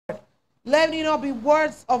Let it not be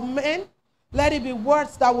words of men. Let it be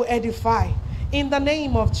words that will edify. In the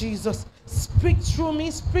name of Jesus. Speak through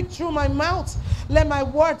me. Speak through my mouth. Let my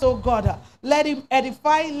words, oh God, let it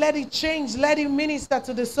edify. Let it change. Let it minister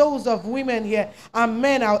to the souls of women here and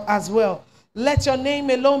men as well. Let your name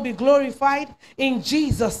alone be glorified. In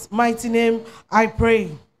Jesus' mighty name, I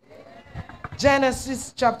pray.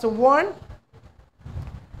 Genesis chapter 1.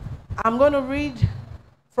 I'm going to read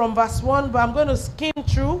from verse 1, but I'm going to skim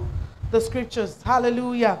through the scriptures.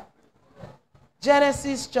 Hallelujah.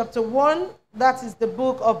 Genesis chapter 1, that is the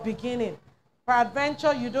book of beginning.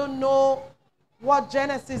 Peradventure, you don't know what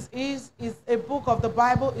Genesis is a book of the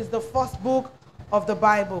Bible, is the first book of the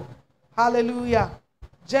Bible. Hallelujah.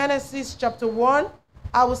 Genesis chapter 1,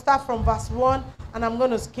 I will start from verse 1, and I'm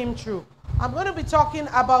going to skim through. I'm going to be talking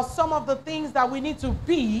about some of the things that we need to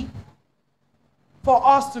be for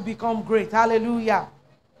us to become great. Hallelujah.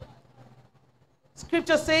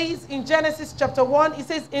 Scripture says in Genesis chapter 1, it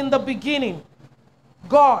says, in the beginning,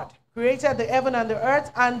 God created the heaven and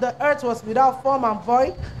the earth was without form and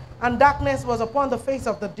void, and darkness was upon the face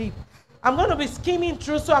of the deep. I'm going to be skimming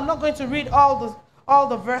through, so I'm not going to read all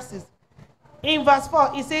the verses. In verse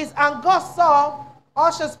 4, it says, and God saw,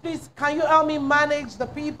 ushers, please, can you help me manage the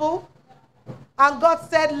people? And God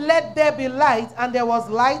said, let there be light, and there was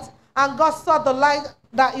light. And God saw the light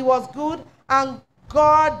that it was good, and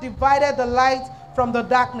God divided the light from the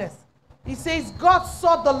darkness. It says, God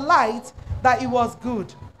saw the light that it was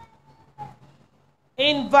good.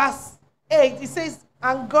 In verse 8, it says,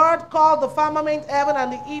 and God called the firmament heaven,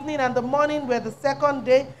 and the evening and the morning were the second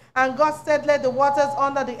day. And God said, let the waters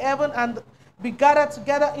under the heaven and be gathered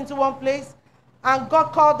together into one place. And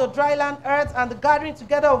God called the dry land earth, and the gathering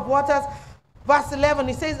together of waters. Verse 11,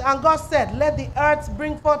 it says, and God said, let the earth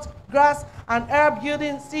bring forth grass and herb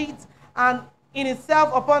yielding seeds, and in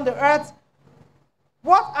itself upon the earth.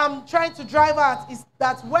 What I'm trying to drive at is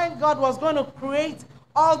that when God was going to create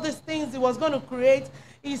all these things he was going to create,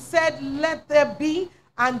 he said, let there be,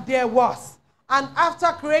 and there was. And after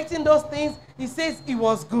creating those things, he says it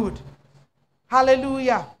was good.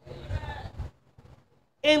 Hallelujah.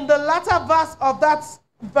 In the latter verse of that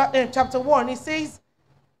chapter 1, it says,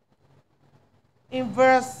 in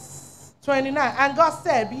verse 29, and God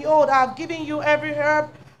said, behold, I have given you every herb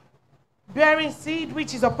bearing seed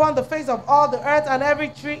which is upon the face of all the earth, and every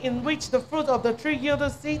tree in which the fruit of the tree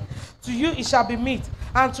yieldeth seed, to you it shall be meat.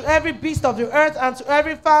 And to every beast of the earth, and to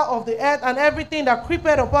every fowl of the earth, and everything that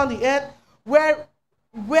creepeth upon the earth,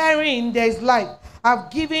 wherein there is life, I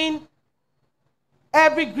have given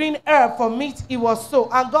every green herb for meat. It was so.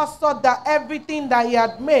 And God saw that everything that he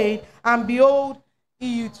had made, and behold,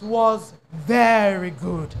 it was very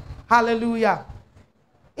good. Hallelujah.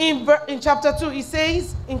 In chapter 2, it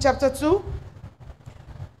says, in chapter 2,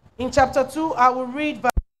 I will read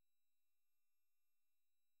verse.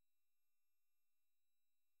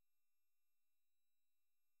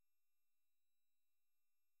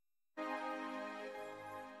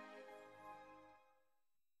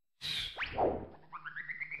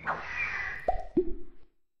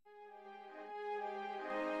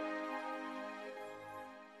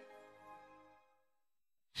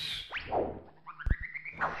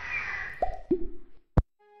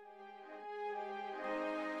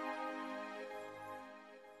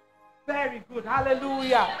 Very good.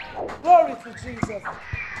 Hallelujah. Glory to Jesus.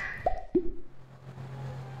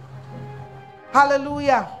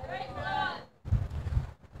 Hallelujah.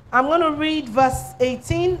 I'm going to read verse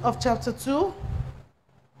 18 of chapter 2.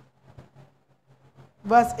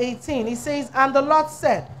 Verse 18. It says, and the Lord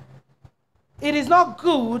said, it is not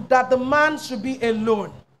good that the man should be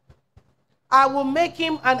alone. I will make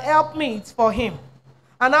him an helpmeet for him.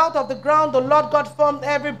 And out of the ground the Lord God formed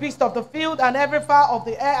every beast of the field and every fowl of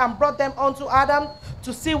the air, and brought them unto Adam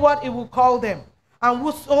to see what he would call them. And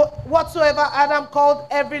whatsoever Adam called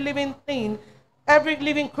every living thing, every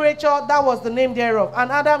living creature, that was the name thereof.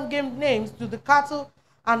 And Adam gave names to the cattle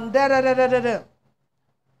and And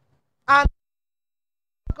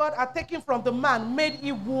God had taken from the man, made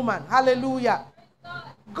a woman. Hallelujah.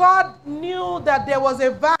 God knew that there was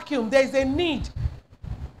a vacuum. There is a need.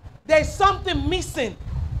 There is something missing.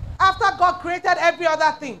 After God created every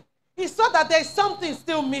other thing, he saw that there is something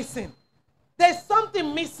still missing. There is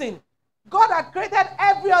something missing. God had created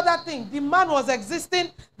every other thing. The man was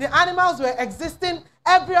existing. The animals were existing.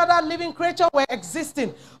 Every other living creature were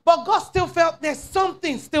existing. But God still felt there's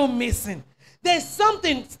something still missing. There's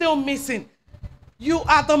something still missing. You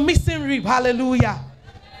are the missing rib. Hallelujah.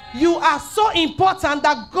 You are so important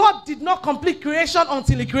that God did not complete creation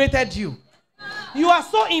until he created you. You are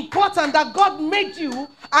so important that God made you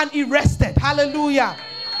and he rested. Hallelujah.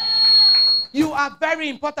 You are very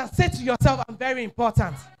important. Say to yourself, I'm very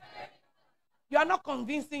important. You are not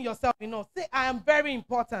convincing yourself enough. Say, I am very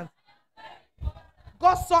important.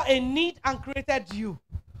 God saw a need and created you.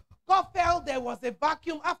 God felt there was a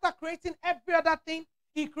vacuum. After creating every other thing,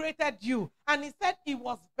 he created you. And he said it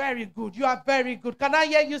was very good. You are very good. Can I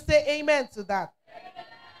hear you say amen to that? Amen.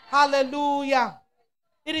 Hallelujah.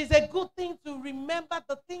 It is a good thing to remember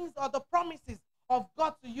the things or the promises of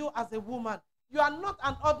God to you as a woman. You are not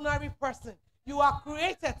an ordinary person. You are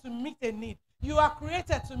created to meet a need. You are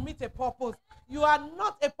created to meet a purpose. You are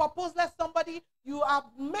not a purposeless somebody. You are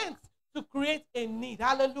meant to create a need.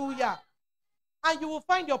 Hallelujah. And you will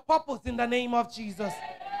find your purpose in the name of Jesus.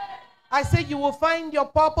 I say you will find your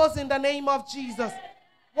purpose in the name of Jesus.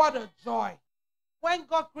 What a joy. When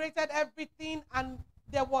God created everything and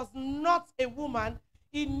there was not a woman,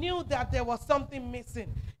 he knew that there was something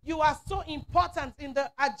missing. You are so important in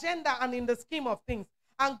the agenda and in the scheme of things.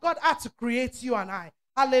 And God had to create you and I.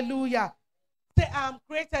 Hallelujah. Say, I am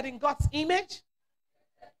created in God's image,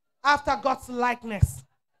 after God's likeness.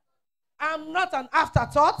 I am not an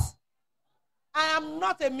afterthought. I am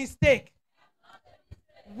not a mistake.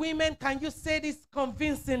 Women, can you say this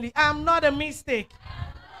convincingly? I am not a mistake.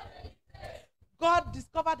 God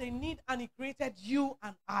discovered a need and he created you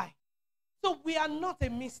and I. So we are not a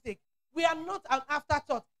mistake. We are not an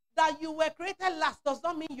afterthought. That you were created last does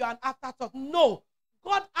not mean you are an afterthought. No.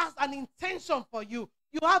 God has an intention for you.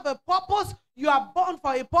 You have a purpose. You are born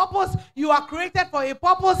for a purpose. You are created for a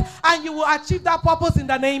purpose. And you will achieve that purpose in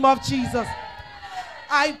the name of Jesus.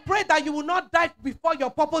 I pray that you will not die before your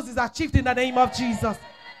purpose is achieved in the name of Jesus.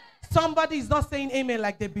 Somebody is not saying amen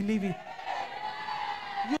like they believe it.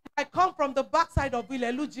 You might come from the backside of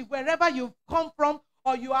Ileluji, wherever you've come from,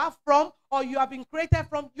 or you are from, or you have been created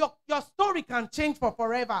from, your story can change for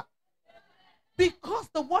forever. Because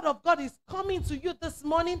the word of God is coming to you this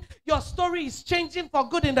morning, your story is changing for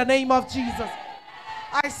good in the name of Jesus.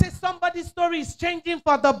 I say somebody's story is changing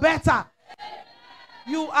for the better.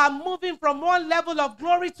 You are moving from one level of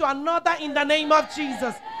glory to another in the name of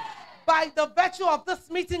Jesus. By the virtue of this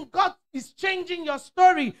meeting, God is changing your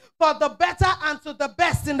story for the better and to the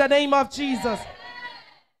best in the name of Jesus.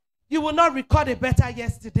 You will not record a better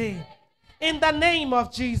yesterday. In the name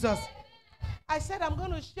of Jesus. I said I'm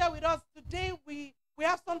going to share with us today. We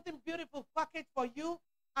have something beautiful packaged for you.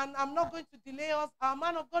 And I'm not going to delay us. Our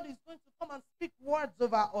man of God is going to come and speak words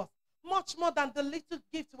over us. Much more than the little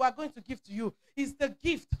gift we are going to give to you. It's the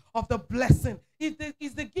gift of the blessing.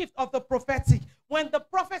 It's the gift of the prophetic. When the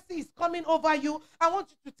prophecy is coming over you, I want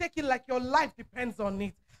you to take it like your life depends on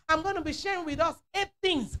it. I'm going to be sharing with us 8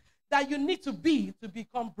 things that you need to be to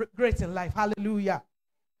become great in life. Hallelujah.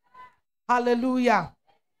 Hallelujah.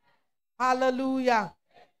 Hallelujah.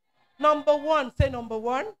 Number 1, say number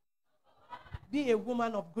 1. Be a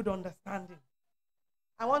woman of good understanding.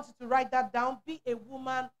 I want you to write that down. Be a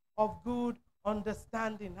woman of good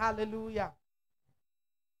understanding. Hallelujah.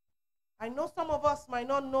 I know some of us might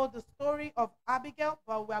not know the story of Abigail,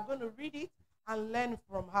 but we are going to read it and learn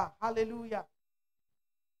from her. Hallelujah.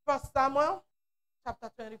 1 Samuel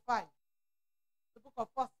chapter 25. The book of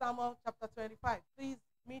 1 Samuel chapter 25. Please,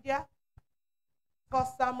 media. 1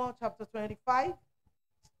 Samuel chapter 25.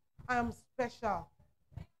 I am special.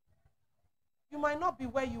 You might not be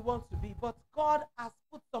where you want to be, but God has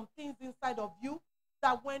put some things inside of you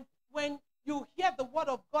that when you hear the word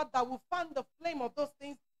of God that will fan the flame of those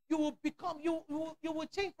things, you will become, you will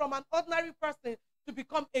change from an ordinary person to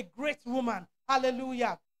become a great woman.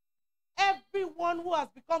 Hallelujah. Everyone who has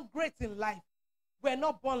become great in life were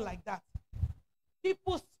not born like that.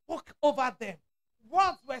 People spoke over them.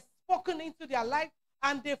 Words were spoken into their life,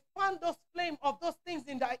 and they found those flame of those things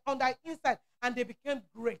on their inside, and they became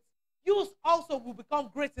great. You also will become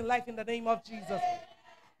great in life in the name of Jesus.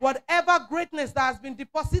 Whatever greatness that has been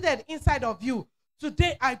deposited inside of you,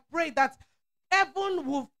 today I pray that heaven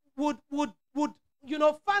would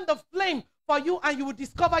fan the flame for you, and you will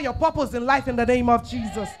discover your purpose in life in the name of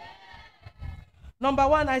Jesus. Number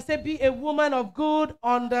 1, I say be a woman of good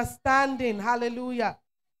understanding. Hallelujah.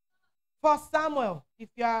 1 Samuel, if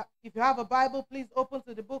you have a Bible, please open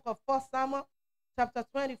to the book of 1 Samuel, chapter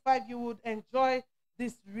 25. You would enjoy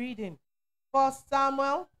this reading. 1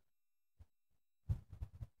 Samuel,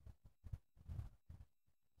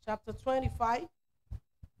 chapter 25.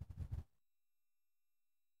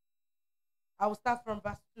 I will start from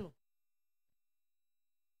verse 2.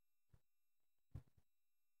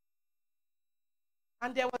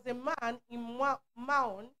 And there was a man in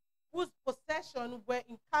Maon whose possession were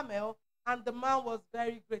in Carmel, and the man was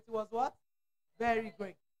very great. He was what? Very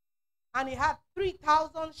great. And he had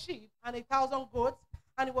 3,000 sheep and 1,000 goats,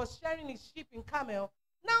 and he was sharing his sheep in Carmel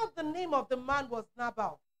Now the name of the man was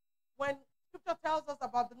Nabal. When scripture tells us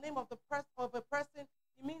about the name of a person,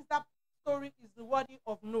 it means that story is worthy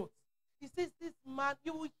of note. He says this man,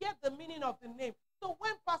 you will hear the meaning of the name. So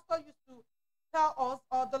when pastor used to tell us,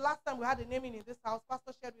 or the last time we had a naming in this house,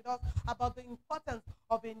 pastor shared with us about the importance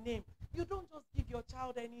of a name. You don't just give your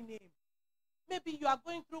child any name. Maybe you are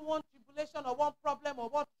going through one tribulation or one problem or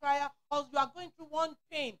one trial, or you are going through one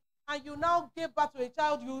pain, and you now give birth to a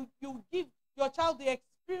child. You give your child the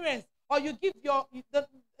experience, or you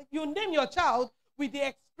name your child with the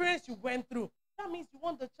experience you went through. That means you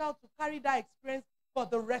want the child to carry that experience for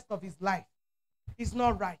the rest of his life. It's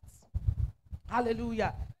not right.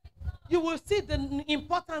 Hallelujah. You will see the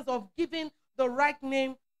importance of giving the right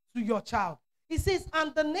name to your child. He says,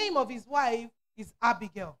 and the name of his wife is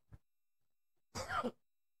Abigail.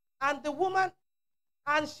 And the woman,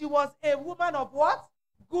 and she was a woman of what?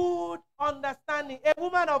 Good understanding. A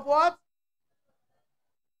woman of what?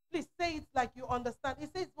 Please say it like you understand. It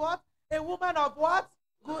says what? A woman of what?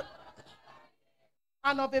 Good.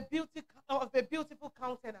 And of a beautiful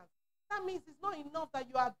countenance. That means it's not enough that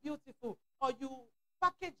you are beautiful or you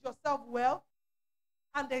package yourself well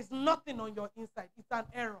and there's nothing on your inside. It's an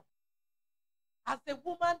error. As a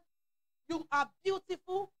woman, you are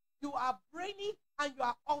beautiful, you are brainy, and you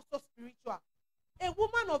are also spiritual. A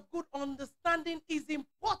woman of good understanding is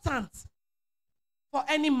important for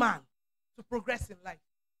any man to progress in life.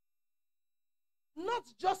 Not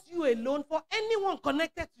just you alone, for anyone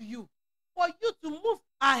connected to you. For you to move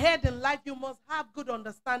ahead in life, you must have good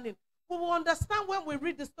understanding. We will understand when we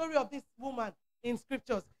read the story of this woman in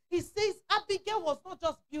scriptures. He says Abigail was not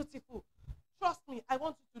just beautiful. Trust me, I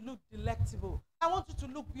want you to look delectable. I want you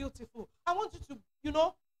to look beautiful. I want you to,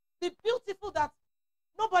 be beautiful that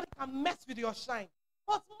nobody can mess with your shine.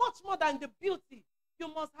 But much more than the beauty, you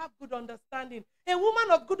must have good understanding. A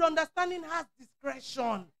woman of good understanding has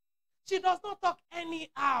discretion. She does not talk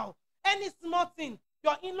anyhow. Any small thing,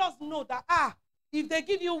 your in-laws know that, if they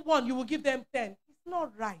give you 1, you will give them 10. It's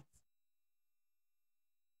not right.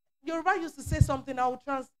 Yoruba used to say something, I will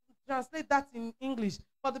translate that in English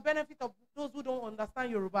for the benefit of those who don't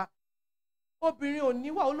understand Yoruba.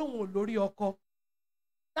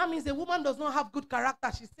 That means a woman does not have good character.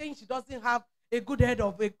 She's saying she doesn't have a good head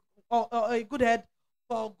a good head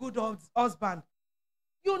for a good husband.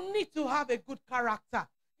 You need to have a good character.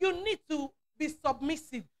 You need to be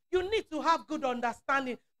submissive. You need to have good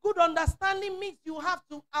understanding. Good understanding means you have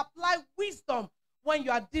to apply wisdom when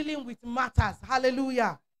you are dealing with matters.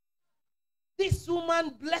 Hallelujah. This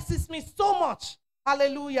woman blesses me so much.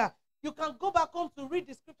 Hallelujah. You can go back home to read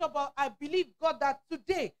the scripture, but I believe, God, that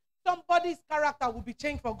today somebody's character will be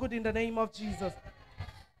changed for good in the name of Jesus.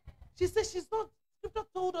 She says scripture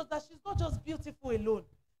told us that she's not just beautiful alone.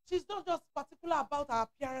 She's not just particular about her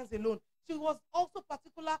appearance alone. She was also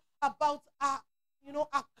particular about her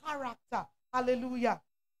character. Hallelujah.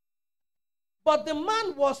 But the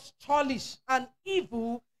man was churlish and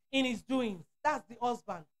evil in his doings. That's the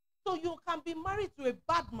husband. So you can be married to a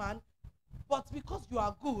bad man, but because you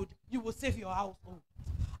are good, you will save your household.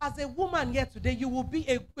 As a woman here today, you will be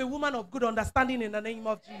a woman of good understanding in the name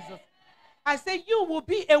of Jesus. I say you will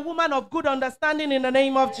be a woman of good understanding in the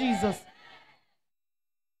name of Jesus.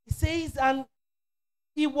 He says, and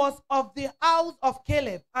he was of the house of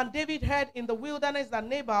Caleb, and David heard in the wilderness that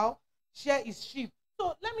Nabal shared his sheep.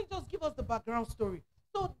 So let me just give us the background story.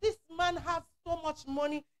 So this man has so much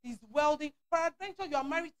money, he's wealthy. For adventure, you are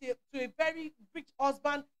married to a very rich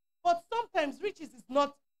husband, but sometimes riches is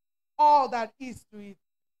not all that is to it.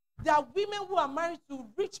 There are women who are married to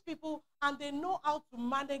rich people and they know how to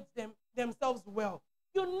manage themselves well.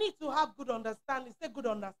 You need to have good understanding. Say good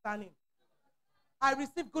understanding. I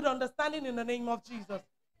receive good understanding in the name of Jesus.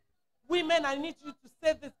 Women, I need you to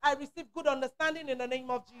say this. I receive good understanding in the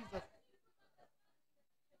name of Jesus.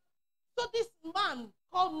 So this man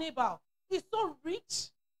called Nabal is so rich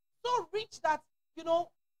that,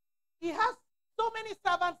 he has so many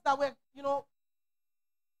servants that were,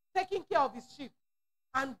 taking care of his sheep.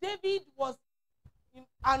 And David was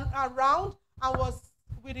around and was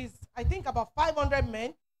with his, I think, about 500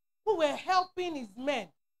 men who were helping his men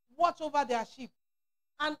watch over their sheep.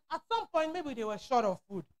 And at some point, maybe they were short of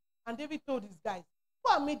food. And David told his guys,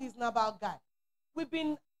 go and meet this Nabal guy. We've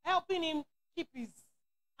been helping him keep his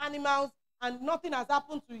animals, and nothing has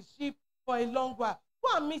happened to his sheep for a long while.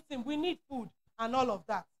 Go and meet him. We need food and all of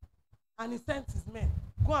that. And he sent his men.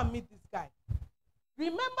 Go and meet this guy.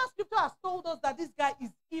 Remember, scripture has told us that this guy is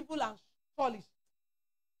evil and churlish.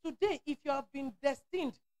 Today, if you have been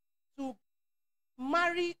destined to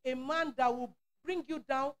marry a man that will bring you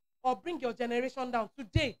down or bring your generation down,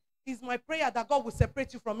 today is my prayer that God will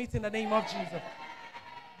separate you from it in the name of Jesus.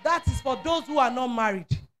 That is for those who are not married.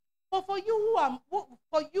 But for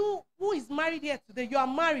you who is married here today, you are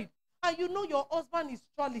married, and you know your husband is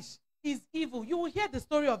churlish, is evil. You will hear the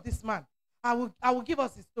story of this man. I will give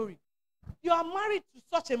us his story. You are married to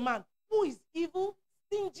such a man who is evil,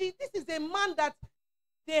 stingy. This is a man that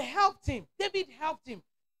they helped him. David helped him,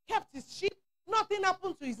 kept his sheep. Nothing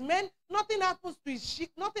happened to his men. Nothing happens to his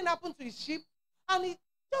sheep. Nothing happened to his sheep. And he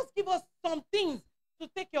just give us some things to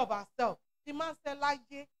take care of ourselves. The man said, like,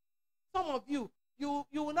 some of you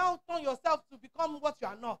will now turn yourself to become what you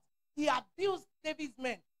are not. He abused David's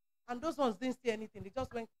men. And those ones didn't say anything. They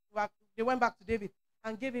just went back to David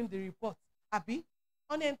and gave him the report. Abi,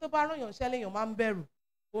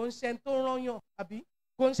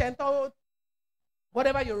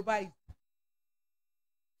 whatever Yoruba is.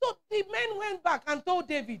 So the men went back and told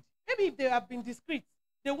David. Maybe if they have been discreet,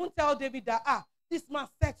 they won't tell David that, this man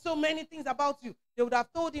said so many things about you. They would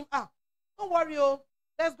have told him, don't worry,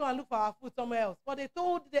 let's go and look for our food somewhere else. But they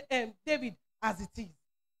told David as it is.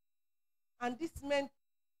 And this men,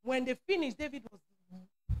 when they finished, David was,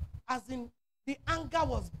 as in, the anger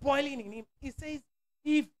was boiling in him. He says,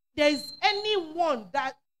 if there is anyone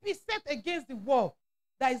that is set against the wall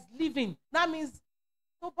that is living, that means,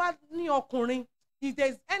 if there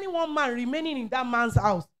is any one man remaining in that man's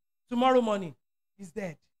house tomorrow morning, he's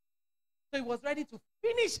dead. So he was ready to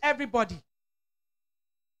finish everybody.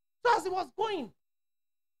 So as he was going,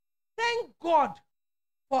 thank God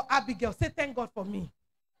for Abigail. Say, thank God for me.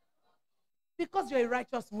 Because you're a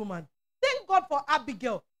righteous woman. Thank God for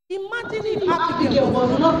Abigail. Imagine if Abigail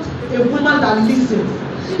was not a woman that listens.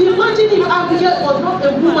 Imagine if Abigail was not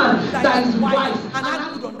a woman that is wise and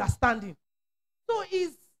had good understanding. So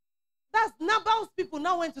that's Nabal's people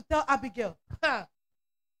now went to tell Abigail,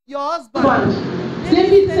 your husband.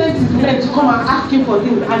 David sent his men to come and ask him for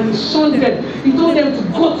things, and he showed them. He told them to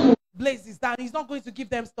go to places that he's not going to give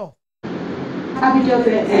them stuff. Abigail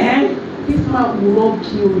said, this man will not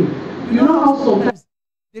kill me. You know how sometimes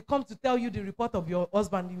they come to tell you the report of your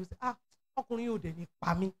husband. You say, how can you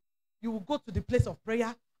will go to the place of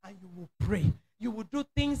prayer and you will pray. You will do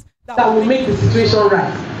things that will make the situation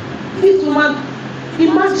right. This woman,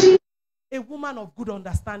 imagine a woman of good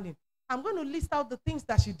understanding. I'm going to list out the things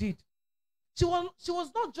that she did. She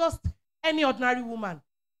was not just any ordinary woman.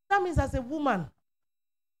 That means as a woman,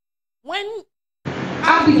 when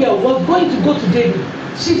Abigail was going to go to David,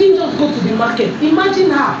 she didn't just go to the market. Imagine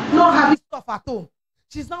her not having stuff at home.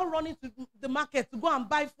 She's now running to the market to go and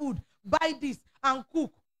buy food, buy this and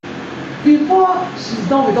cook. Before she's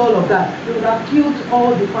done with all of that, they would have killed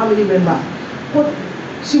all the family members. But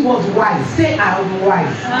she was wise. Say, I am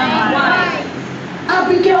wise. I'm wise.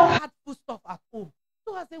 Abigail had food stuff at home.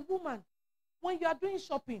 So as a woman, when you are doing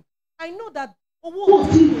shopping, I know that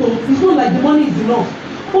it's not like the money is enough.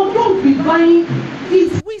 But don't be buying.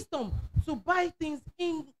 It's wisdom to buy things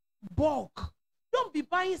in bulk. Don't be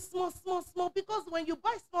buying small, because when you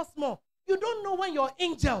buy small, you don't know when your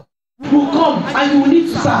angel will come and you will need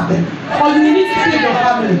to serve them, or you will need to save your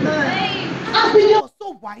family. Abigail was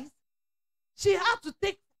so wise. She had to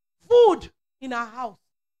take food in her house.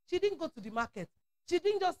 She didn't go to the market. She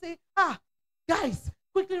didn't just say, guys,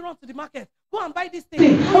 quickly run to the market. Go and buy this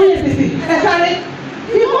thing. Before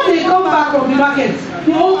they come back from the market,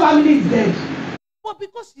 the whole family is dead. But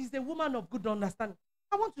because she's a woman of good understanding,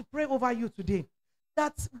 I want to pray over you today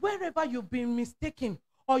that wherever you've been mistaken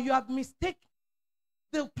or you have mistaken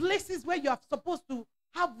the places where you are supposed to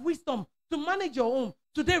have wisdom to manage your home,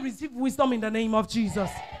 today receive wisdom in the name of Jesus.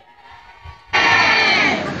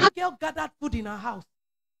 A girl gathered food in her house.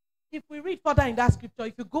 If we read further in that scripture,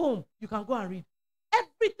 if you go home, you can go and read.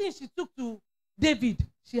 Everything she took to David,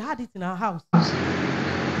 she had it in her house.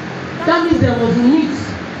 That means there was meat,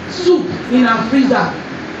 soup in her freezer.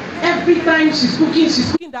 Every time she's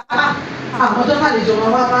cooking that.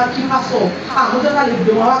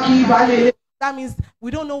 That means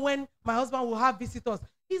we don't know when my husband will have visitors.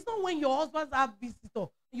 It's not when your husband have visitors.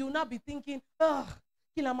 You will not be thinking, what are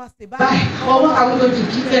we going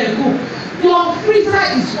to keep there and cook? Your freezer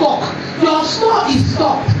is stocked. Your store is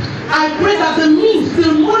stocked. I pray that the means,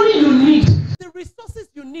 the money you need, the resources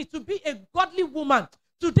you need to be a godly woman,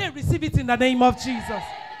 today receive it in the name of Jesus.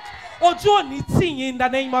 In the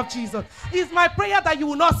name of Jesus. It's my prayer that you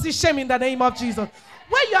will not see shame in the name of Jesus.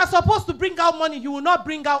 When you are supposed to bring out money, you will not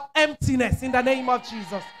bring out emptiness in the name of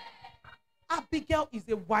Jesus. Abigail is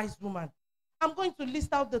a wise woman. I'm going to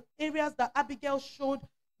list out the areas that Abigail showed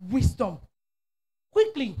wisdom.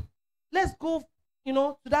 Quickly, let's go,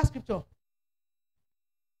 to that scripture.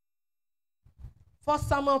 1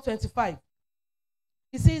 Samuel 25.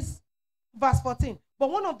 It says, verse 14.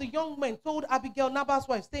 But one of the young men told Abigail, Nabal's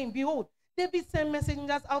wife, saying, behold, David sent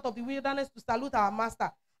messengers out of the wilderness to salute our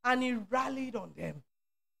master, and he rallied on them.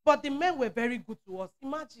 But the men were very good to us.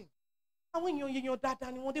 Imagine. And when you're dad,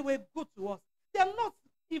 they were good to us. They are not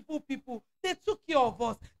evil people. They took care of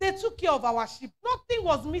us. They took care of our sheep. Nothing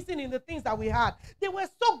was missing in the things that we had. They were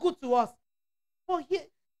so good to us. But your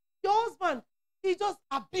husband, he just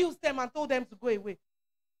abused them and told them to go away.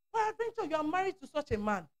 Peradventure, you are married to such a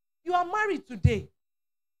man. You are married today.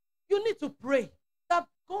 You need to pray that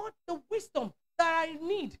God, the wisdom that I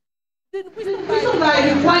need, the wisdom that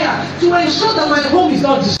I require to ensure that my home is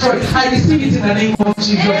not destroyed, I receive it in the name of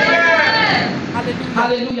Jesus. Hallelujah.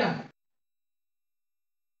 Hallelujah.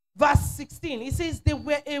 Verse 16, it says, they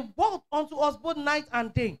were a word unto us both night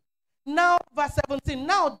and day. Now, verse 17,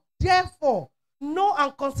 now therefore, know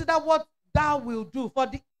and consider what thou wilt do. For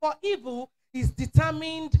evil is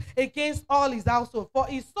determined against all his household. For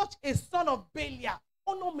he is such a son of Belial.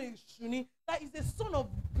 Oh no, that is the son of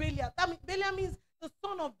Belial. Belial means the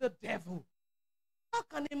son of the devil. How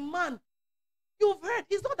can a man, you've heard,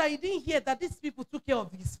 it's not that he didn't hear that these people took care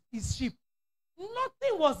of his sheep.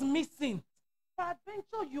 Nothing was missing.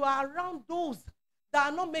 Peradventure, you are around those that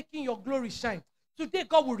are not making your glory shine. Today,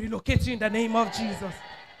 God will relocate you in the name of Jesus.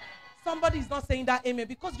 Somebody is not saying that amen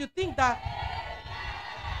because you think that.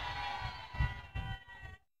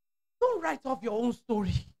 Don't write off your own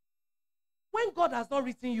story. When God has not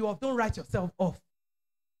written you off, don't write yourself off.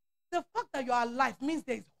 The fact that you are alive means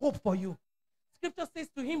there is hope for you. Scripture says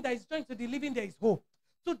to him that is joined to the living, there is hope.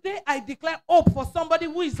 Today, I declare hope for somebody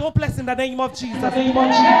who is hopeless in the name of Jesus. In the name of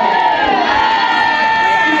Jesus.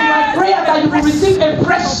 My prayer that you will receive a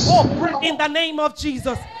fresh hope in the name of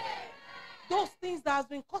Jesus. Those things that have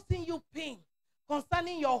been causing you pain,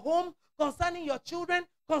 concerning your home, concerning your children,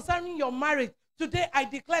 concerning your marriage, today I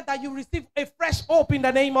declare that you receive a fresh hope in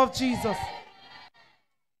the name of Jesus.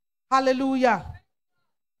 Hallelujah.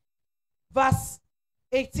 Verse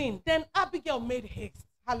 18. Then Abigail made haste.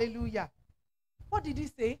 Hallelujah. What did he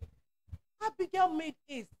say? Abigail made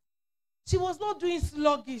haste. She was not doing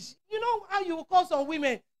sluggish. You know how you will call some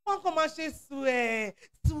women, one come and say, swear.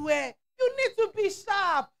 You need to be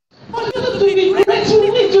sharp. You need to be great.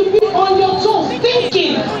 You need to be on your toes,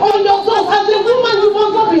 thinking on your toes. As a woman, you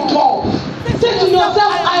must not be dull. Say to yourself,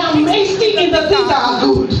 I am hasty in the things that are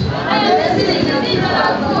good.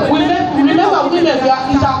 Remember, women,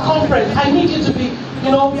 it's our conference. I need you to be, be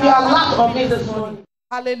alert on me this morning.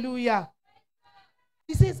 Hallelujah.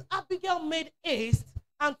 He says, Abigail made haste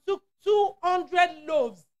and took 200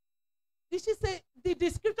 loaves. Did she say, did the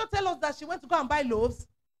scripture tell us that she went to go and buy loaves?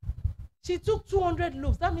 She took 200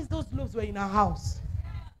 loaves. That means those loaves were in her house.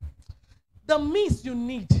 The means you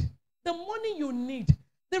need, the money you need,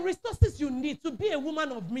 the resources you need to be a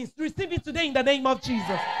woman of means, receive it today in the name of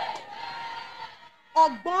Jesus.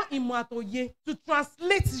 To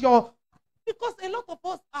translate your, because a lot of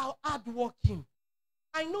us are hardworking.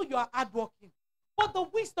 I know you are hardworking. But the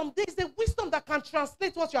wisdom, there is a wisdom that can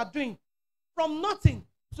translate what you are doing from nothing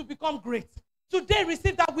to become great. Today,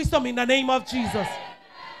 receive that wisdom in the name of Jesus.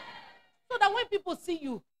 So that when people see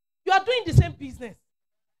you, you are doing the same business.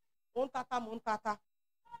 Montata.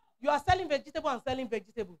 You are selling vegetable and selling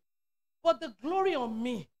vegetable. But the glory on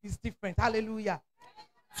me is different. Hallelujah.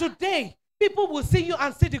 Today, people will see you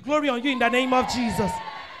and see the glory on you in the name of Jesus.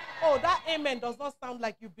 Oh, that amen does not sound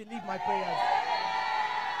like you believe my prayers.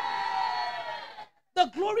 The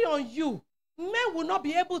glory on you, men will not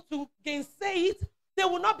be able to gainsay it. They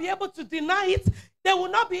will not be able to deny it. They will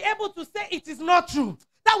not be able to say it is not true.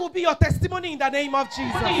 That will be your testimony in the name of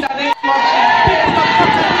Jesus. In the name of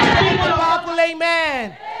Jesus. Powerful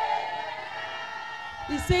amen.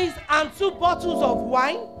 He says, and 2 bottles of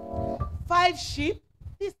wine, 5 sheep.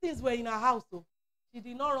 These things were in her house, so she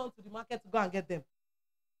did not run to the market to go and get them.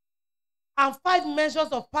 And 5 measures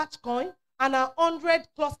of parched coin, and 100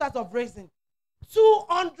 clusters of raisin,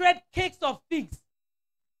 200 cakes of figs,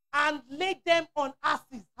 and laid them on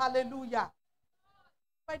asses. Hallelujah.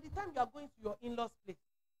 By the time you are going to your in-laws' place,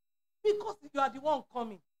 because you are the one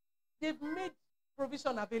coming, they've made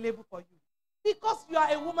provision available for you. Because you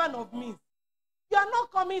are a woman of means. You are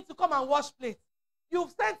not coming to come and wash plates.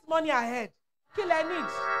 You've sent money ahead. Kill a need.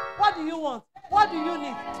 What do you want? What do you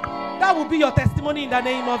need? That will be your testimony in the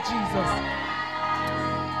name of Jesus.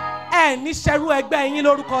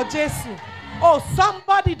 Oh,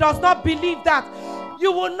 somebody does not believe that.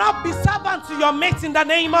 You will not be servant to your mates in the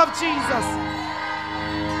name of Jesus.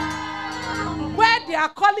 Where they are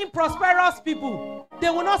calling prosperous people, they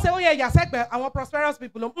will not say, oh yeah, I want prosperous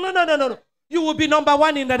people. No. You will be number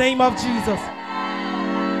 1 in the name of Jesus.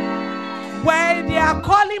 Where they are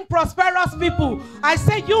calling prosperous people, I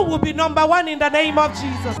say you will be number 1 in the name of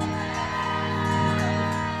Jesus.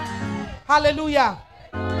 Hallelujah.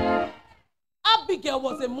 Abigail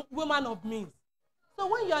was a woman of means. So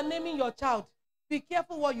when you are naming your child, be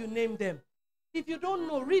careful what you name them. If you don't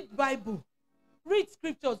know, read Bible. Read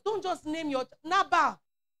scriptures. Don't just name your Nabal.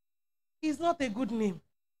 Is not a good name.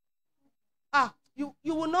 You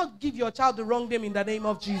will not give your child the wrong name in the name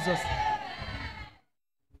of Jesus.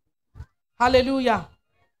 Hallelujah.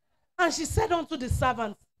 And she said unto the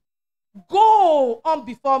servants, go on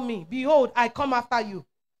before me. Behold, I come after you.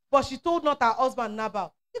 But she told not her husband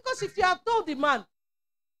Nabal. Because if she had told the man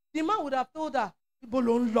would have told her, where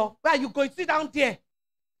are you going? Sit down there.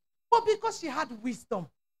 But because she had wisdom,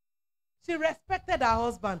 she respected her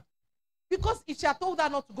husband. Because if she had told her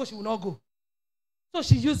not to go, she would not go. So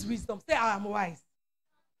she used wisdom. Say, I am wise.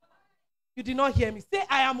 You did not hear me. Say,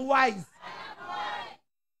 I am wise. I am wise.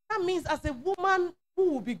 That means as a woman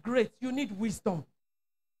who will be great, you need wisdom.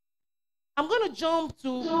 I'm going to jump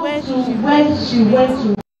to where she went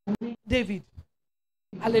to David.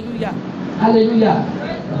 Hallelujah. Hallelujah.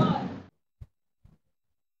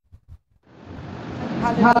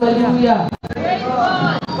 Hallelujah.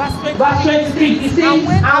 Verse 23, it says, and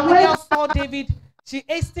when Abigail saw David, she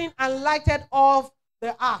hastened and lighted off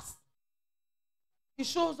the ass. It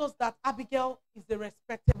shows us that Abigail is a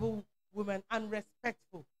respectable woman and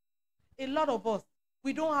respectful. A lot of us,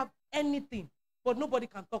 we don't have anything, but nobody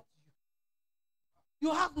can talk to you.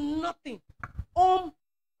 You have nothing, home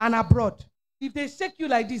and abroad. If they shake you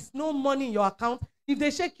like this, no money in your account. If they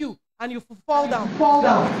shake you and you fall down,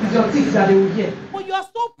 it's your things that they will hear. But you are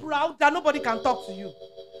so proud that nobody can talk to you.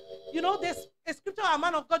 You know, there's a scripture a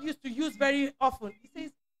man of God used to use very often. He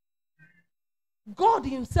says, God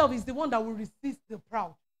himself is the one that will resist the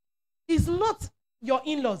proud. It's not your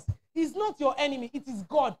in-laws. It's not your enemy. It is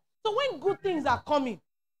God. So when good things are coming,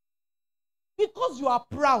 because you are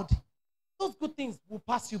proud, those good things will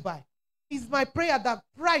pass you by. It's my prayer that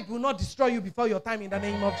pride will not destroy you before your time in the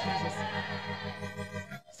name of Jesus.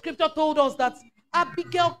 Scripture told us that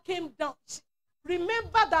Abigail came down.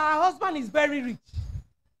 Remember that her husband is very rich.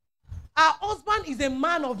 Her husband is a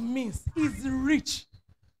man of means. He's rich.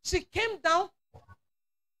 She came down,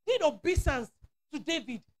 did obeisance to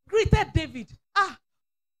David, greeted David.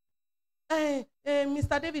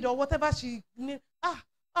 Mr. David or whatever she named.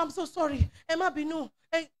 I'm so sorry. Emma Binu.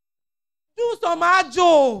 Do some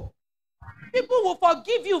ajo. People will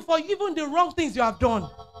forgive you for even the wrong things you have done.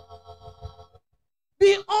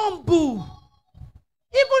 Be humble.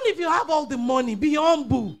 Even if you have all the money, be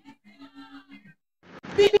humble.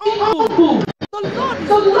 Be humble. The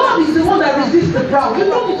Lord is the one that resists the proud. You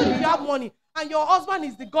don't need to have money and your husband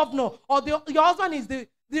is the governor or your husband is the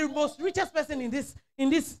most richest person in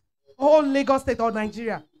this whole Lagos state or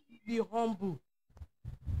Nigeria. Be humble.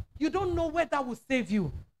 You don't know where that will save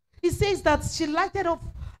you. It says that she lighted up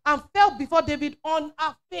and fell before David on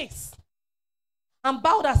her face and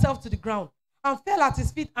bowed herself to the ground and fell at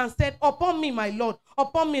his feet and said, upon me, my Lord,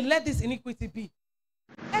 upon me, let this iniquity be.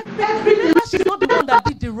 Remember, she's not the one that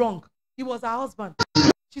did the wrong. It was her husband.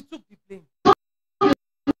 She took the blame.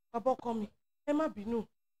 About coming. Emma Binu.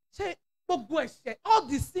 All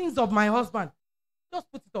the sins of my husband,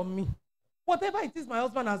 just put it on me. Whatever it is my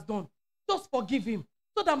husband has done, just forgive him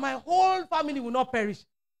so that my whole family will not perish.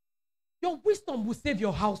 Your wisdom will save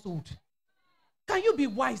your household. Can you be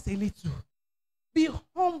wise a little? Be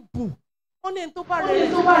humble. It's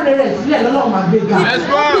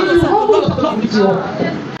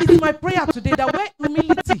my prayer today that where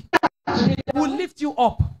humility will lift you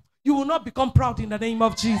up, you will not become proud in the name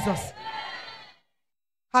of Jesus.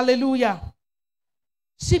 Hallelujah.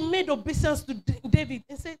 She made obeisance to David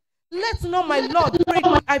and said, let not my Lord,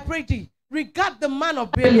 I pray thee, regard the man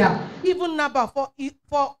of Belial, even Nabal, for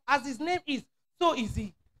as his name is, so is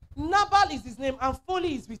he. Nabal is his name, and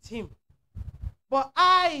folly is with him. But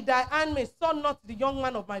I, thy handmaid, saw not the young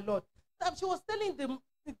man of my Lord. She was telling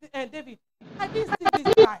David, I didn't see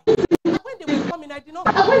this guy. When they were coming, I did not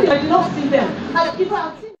see them. If I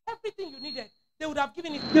had seen everything you needed, they would have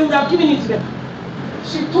given it to them.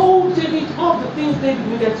 She told David all the things David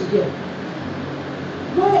needed to hear.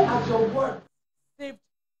 Where has your word saved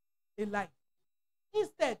a life?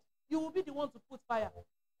 Instead, you will be the one to put fire.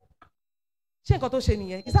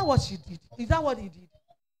 Is that what she did? Is that what he did?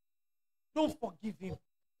 Don't forgive him.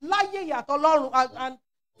 And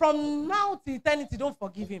from now to eternity, don't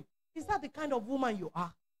forgive him. Is that the kind of woman you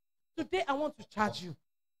are? Today, I want to charge you.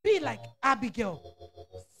 Be like Abigail.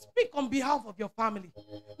 Speak on behalf of your family.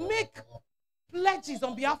 Make pledges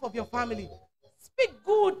on behalf of your family. Speak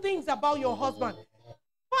good things about your husband.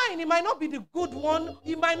 Fine, it might not be the good one.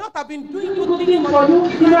 He might not have been doing good things for you.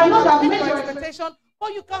 He might not have met your expectation.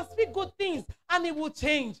 But you can speak good things and it will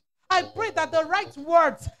change. I pray that the right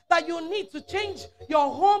words that you need to change your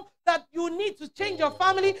home, that you need to change your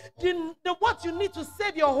family, what you need to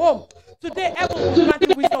save your home, today heaven will grant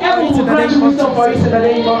you wisdom for it in the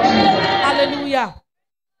name of Jesus. Hallelujah.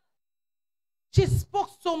 She spoke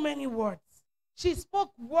so many words. She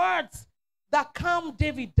spoke words that calmed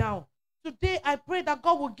David down. Today, I pray that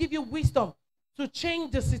God will give you wisdom to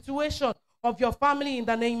change the situation of your family in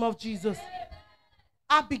the name of Jesus.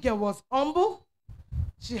 Abigail was humble.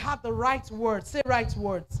 She had the right words. Say right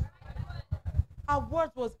words. Her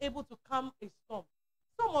words was able to calm a storm.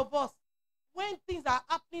 Some of us, when things are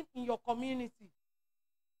happening in your community,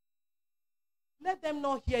 let them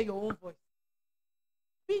not hear your own voice.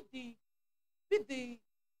 Be the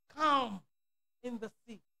calm in the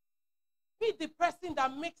sea. Be the person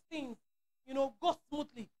that makes things, go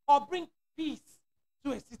smoothly or bring peace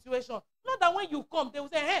to a situation. Not that when you come, they will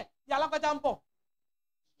say, hey, Yalakajambo.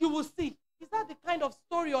 You will see. Is that the kind of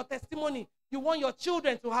story or testimony you want your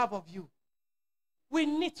children to have of you? We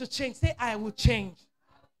need to change. Say, I will change.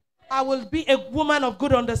 I will be a woman of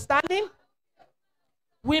good understanding.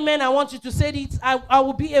 Women, I want you to say it. I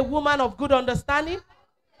will be a woman of good understanding.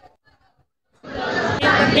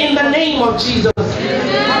 In the name of Jesus.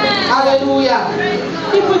 Hallelujah.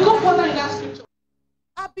 If we go further in that scripture,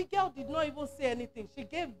 Abigail did not even say anything. She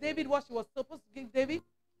gave David what she was supposed to give David.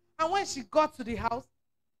 And when she got to the house,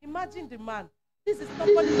 imagine the man. This is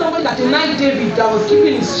somebody that denied David, that was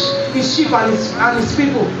keeping his sheep and his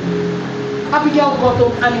people. Abigail got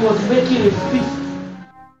up and he was making a feast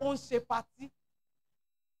on Shepati.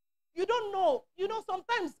 You don't know.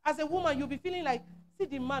 Sometimes as a woman, you'll be feeling like, see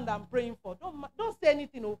the man that I'm praying for. Don't say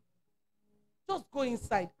anything. Oh. Just go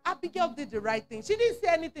inside. Abigail did the right thing. She didn't say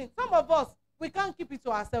anything. Some of us, we can't keep it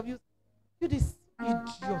to ourselves. You this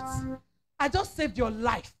idiot. I just saved your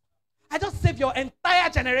life. I just saved your entire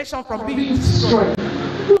generation from being destroyed.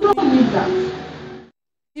 You don't need that.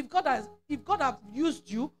 If God has used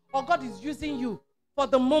you, or God is using you for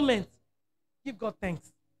the moment, give God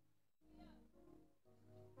thanks.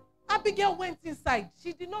 Abigail went inside.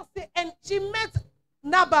 She did not say, and she met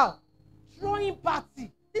Nabal throwing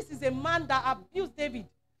party. This is a man that abused David.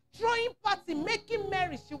 Throwing party, making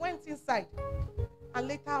merry. She went inside. And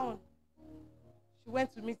later on, she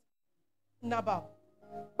went to meet Nabal.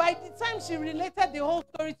 By the time she related the whole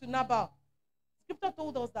story to Nabal, Scripture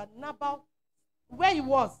told us that Nabal, where he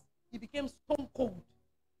was, he became stone cold.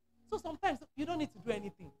 So sometimes you don't need to do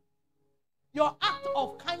anything. Your act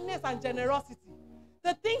of kindness and generosity,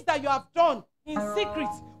 the things that you have done in secret,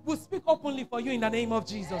 will speak openly for you in the name of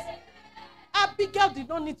Jesus. Abigail did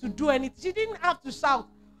not need to do anything. She didn't have to shout,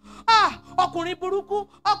 Okuni Buruku,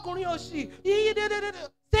 Okuni Oshi.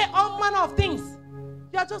 Say all manner of things.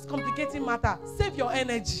 You are just complicating matter. Save your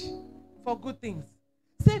energy for good things.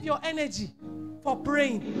 Save your energy for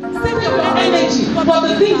praying. Save your energy for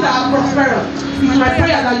the things that are prosperous. It's my prayer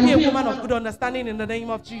that you be a woman of good understanding in the name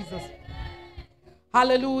of Jesus.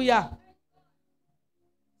 Hallelujah.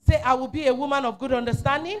 Say, I will be a woman of good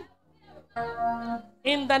understanding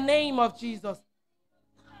in the name of Jesus.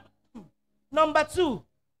 Number 2,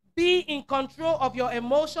 be in control of your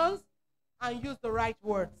emotions and use the right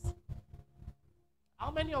words. How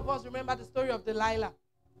many of us remember the story of Delilah?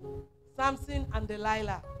 Samson and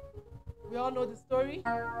Delilah. We all know the story.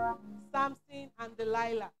 Samson and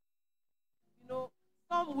Delilah.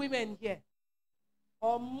 Some women here,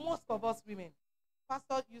 or most of us women,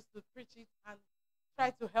 Pastor used to preach it and try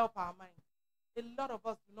to help our mind. A lot of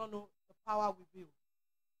us do not know the power we build.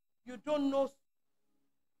 You don't know.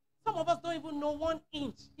 Some of us don't even know 1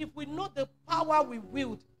 inch. If we know the power we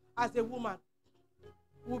wield as a woman,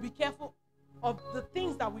 we'll be careful of the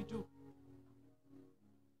things that we do.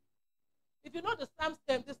 If you know the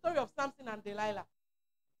story of Samson and Delilah,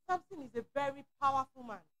 Samson is a very powerful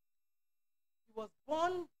man. He was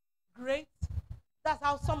born great. That's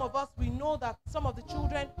how some of us, we know that some of the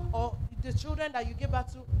children or the children that you give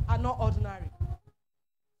birth to are not ordinary.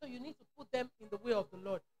 So you need to put them in the way of the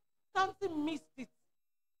Lord. Samson missed it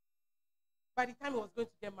by the time he was going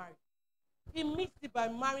to get married. He missed it by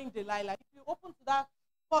marrying Delilah. If you open to that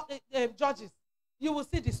Judges, you will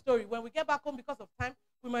see the story. When we get back home, because of time,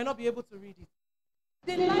 we might not be able to read it.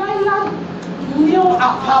 Delilah knew her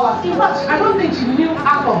power. In fact, I don't think she knew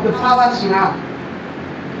half of the power she had.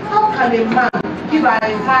 How can a man give her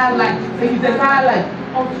entire life, his entire life,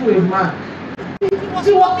 unto a man?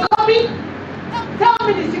 She was coming. Tell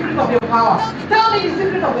me the secret of your power. Tell me the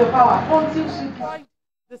secret of your power. Until she joined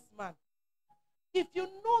this man. If you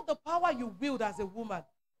know the power you wield as a woman,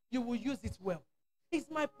 you will use it well. It's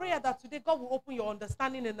my prayer that today God will open your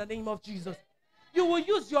understanding in the name of Jesus. You will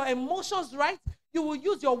use your emotions right. You will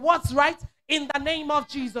use your words right in the name of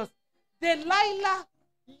Jesus. Delilah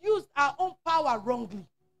used her own power wrongly.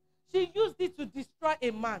 She used it to destroy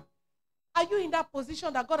a man. Are you in that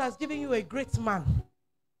position that God has given you a great man?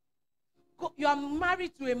 You are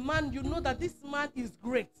married to a man, you know that this man is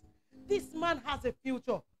great. This man has a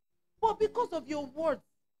future. But because of your words,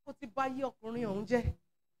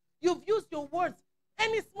 you've used your words.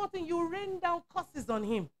 Any small thing, you rain down curses on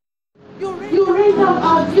him. You rain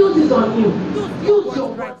down abuses on him. Use your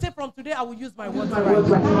words right. Say, from today, I will use my words right. From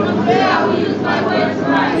today, I will use my words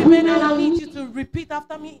right. Women, I need you to repeat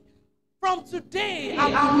after me. From today,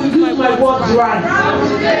 I will use my words right. From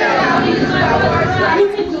today, I will use my words right. You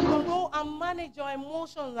need to control and manage your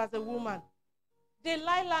emotions as a woman.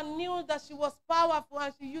 Delilah knew that she was powerful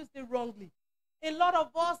and she used it wrongly. A lot of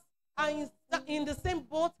us are in the same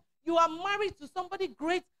boat. You are married to somebody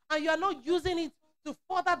great and you are not using it to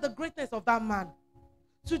further the greatness of that man.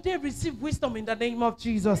 Today, receive wisdom in the name of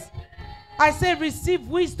Jesus. I say receive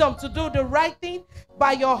wisdom to do the right thing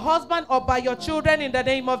by your husband or by your children in the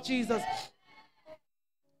name of Jesus.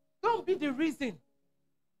 Don't be the reason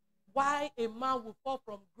why a man will fall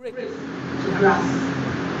from grace to grass.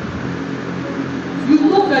 You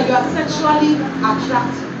know that you are sexually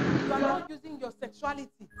attractive. You are not using your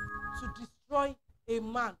sexuality to destroy a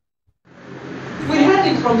man. We heard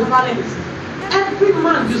it from the panelists. Every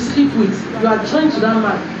man you sleep with, you are joined to that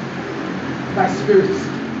man by spirits.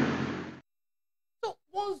 So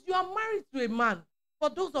once you are married to a man, for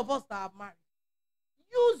those of us that are married,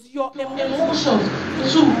 use your emotions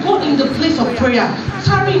to go in the place of prayer.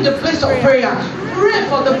 Tarry in the place of prayer. Pray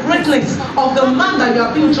for the greatness of the man that you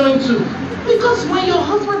are being joined to. Because when your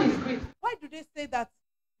husband is great, why do they say that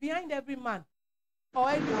behind every man or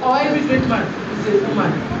every great man is a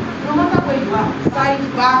woman? No matter where you are, side,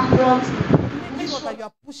 back, front, make sure that you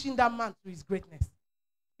are pushing that man to his greatness.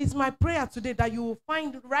 It's my prayer today that you will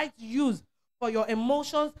find the right use for your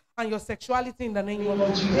emotions and your sexuality in the name of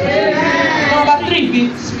Jesus. Number 3,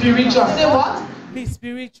 be spiritual. Say what? Be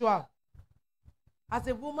spiritual. As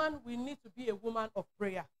a woman, we need to be a woman of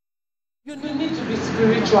prayer. You need to be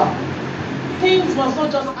spiritual. Things must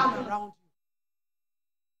not just happen around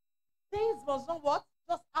you. Things must not what?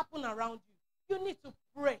 Just happen around you. You need to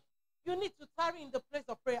pray. You need to tarry in the place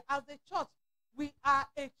of prayer. As a church, we are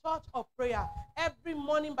a church of prayer. Every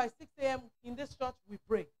morning by 6 a.m. in this church, we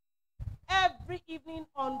pray. Every evening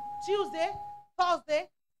on Tuesday, Thursday,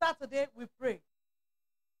 Saturday, we pray.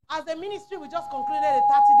 As a ministry, we just concluded a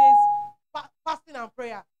 30 days fasting and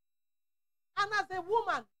prayer. And as a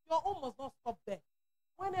woman, your own must not stop there.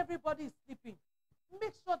 When everybody is sleeping,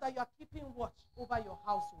 make sure that you are keeping watch over your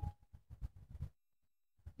household.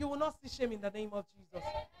 You will not see shame in the name of Jesus.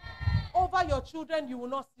 Over your children, you will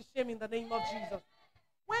not see shame in the name of Jesus.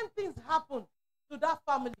 When things happen to that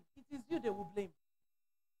family, it is you they will blame.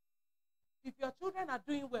 If your children are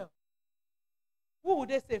doing well, who would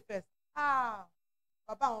they say first?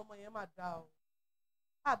 Baba Omo Yema Dao.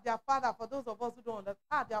 Their father, for those of us who don't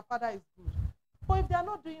understand, their father is good. But if they are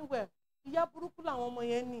not doing well,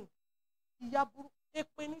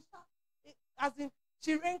 as in,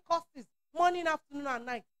 she rain curses morning, afternoon, and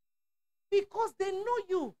night. Because they know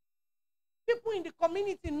you. People in the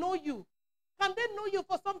community know you. Can they know you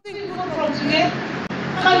for something good from today?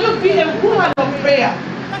 Can you be a woman of prayer?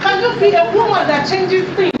 Can you be a woman that changes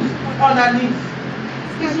things on her knees?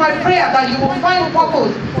 It's my prayer that you will find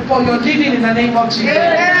purpose for your living in the name of Jesus.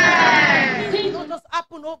 Yeah. Things will just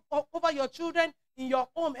happen over your children in your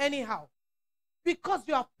home anyhow. Because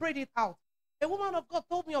you have prayed it out. A woman of God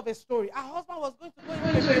told me of a story. Her husband was going to go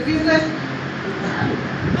into a business.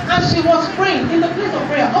 And she was praying in the place of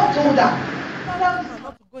prayer. God told her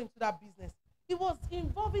not to go into that business. It was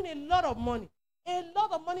involving a lot of money. A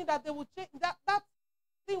lot of money that they would change. That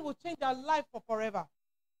thing will change their life for forever.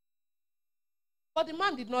 But the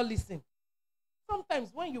man did not listen.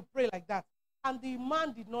 Sometimes when you pray like that, and the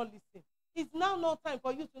man did not listen, it's now no time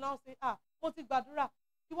for you to now say,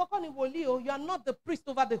 you are not the priest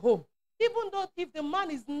over the home. Even though if the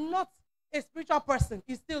man is not a spiritual person,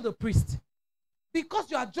 he's still the priest.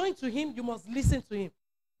 Because you are joined to him, you must listen to him.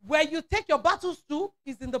 Where you take your battles to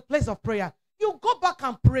is in the place of prayer. You go back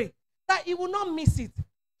and pray that he will not miss it.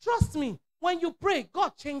 Trust me, when you pray,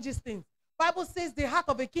 God changes things. Bible says the heart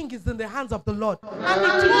of a king is in the hands of the Lord. And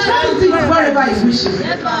it changes it wherever he wishes.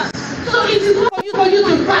 So it is not for you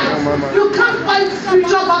to fight. You can't fight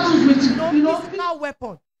spiritual battles with it's not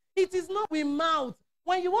weapon. It is not with mouth.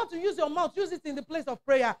 When you want to use your mouth, use it in the place of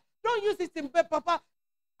prayer. Don't use it in papa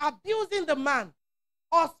abusing the man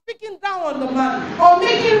or speaking down on the man or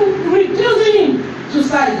reducing him to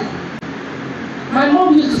size. My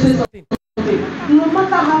mom used to say something. No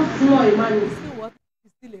matter how small a man is, still what?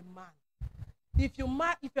 He's still a man. If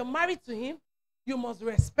you're married to him, you must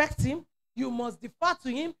respect him, you must defer to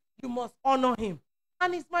him, you must honor him.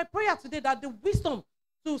 And it's my prayer today that the wisdom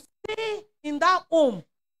to stay in that home,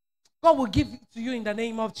 God will give it to you in the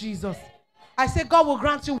name of Jesus. I say God will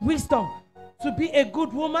grant you wisdom to be a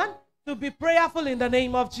good woman, to be prayerful in the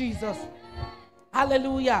name of Jesus.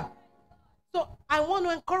 Hallelujah. So I want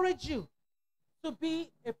to encourage you to be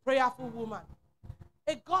a prayerful woman.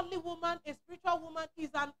 A godly woman, a spiritual woman is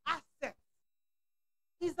an asset.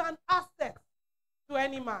 Is an asset to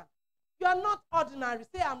any man. You are not ordinary.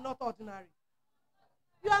 Say, I'm not ordinary.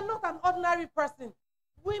 You are not an ordinary person.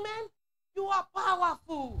 Women, you are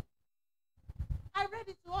powerful. I read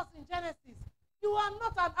it to us in Genesis. You are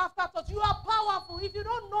not an afterthought. You are powerful. If you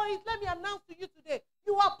don't know it, let me announce to you today.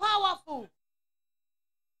 You are powerful.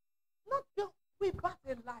 Not just we bat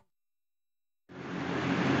a lie.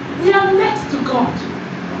 We are next to God.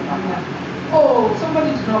 Oh,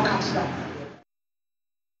 somebody did not catch that.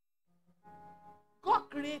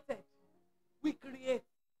 God created. We create.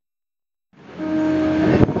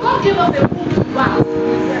 God gave us a womb to bat.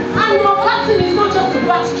 And your batting is not just to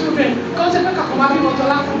bat children.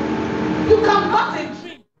 You can bat a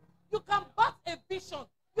dream. You can bat a vision.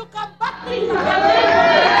 You can bat things that I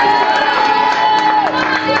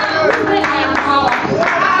am powerful.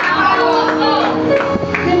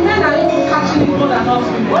 The men are even catching it more than us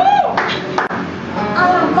women. I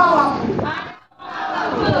am powerful.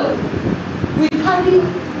 We carry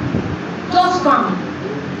just sperm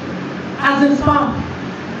as in sperm.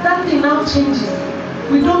 That thing now changes.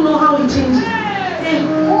 We don't know how it changes. A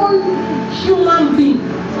whole human being,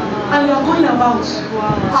 and you are going about.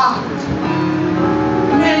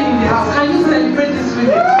 Men in the house, can you celebrate this with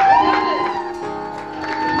me?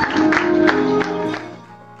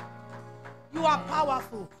 You are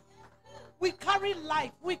powerful. We carry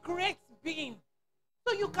life. We create being.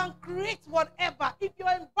 So you can create whatever. If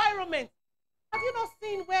your environment, have you not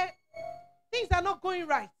seen where things are not going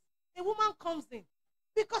right? A woman comes in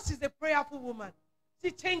because she's a prayerful woman.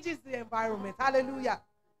 She changes the environment. Hallelujah.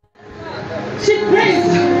 She prays.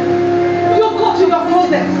 You go to your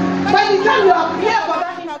closet. By the time you appear for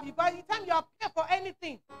that interview, by the time you appear for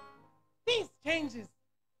anything, things changes.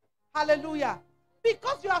 Hallelujah.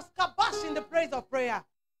 Because you are scabash in the praise of prayer.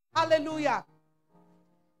 Hallelujah.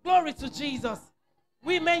 Glory to Jesus.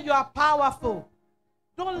 Women, you are powerful.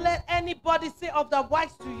 Don't let anybody say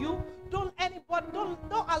otherwise to you. Don't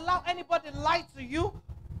allow anybody lie to you.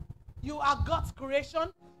 You are God's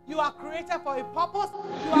creation. You are created for a purpose.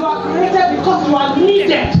 You are created because you are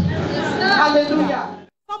needed. Hallelujah.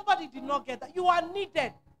 Somebody did not get that. You are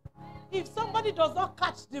needed. If somebody does not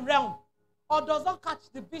catch the realm or does not catch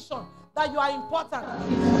the vision that you are important,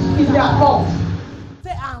 it's their fault.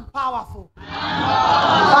 Say, I am powerful.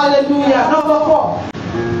 Hallelujah. Number 4.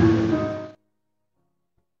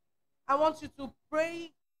 I want you to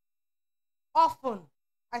pray often.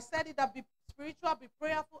 I said it, that be spiritual, be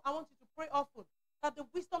prayerful. I want you to pray often. That the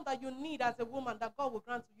wisdom that you need as a woman, that God will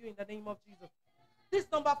grant to you in the name of Jesus. This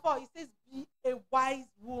number 4, it says, be a wise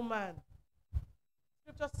woman.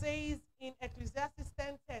 Scripture says in Ecclesiastes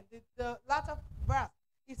 10:10, the latter verse,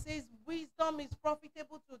 it says, wisdom is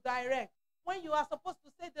profitable to direct. When you are supposed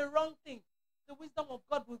to say the wrong thing, the wisdom of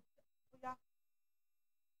God will. Yeah.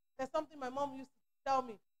 There's something my mom used to tell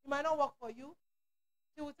me. It might not work for you.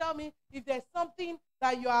 She will tell me, if there's something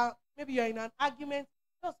that maybe you're in an argument,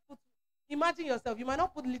 just imagine yourself. You might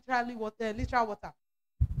not put literal water.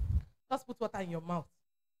 Just put water in your mouth.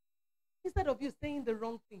 Instead of you saying the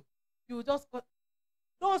wrong thing, you will just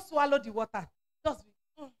don't swallow the water. Just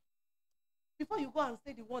before you go and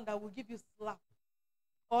say the one that will give you slap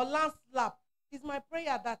or land slap. It's my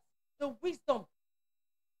prayer that the wisdom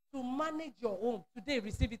to manage your home today,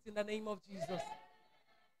 receive it in the name of Jesus.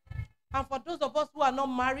 And for those of us who are not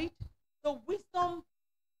married, the wisdom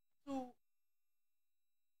to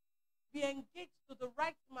be engaged to the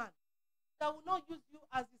right man that will not use you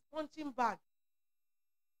as his punching bag,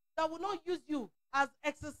 that will not use you as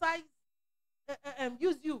exercise,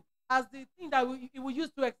 use you as the thing that he will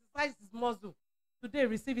use to exercise his muscle. Today,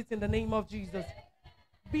 receive it in the name of Jesus.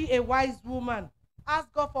 Be a wise woman.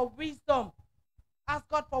 Ask God for wisdom. Ask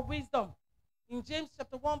God for wisdom. In James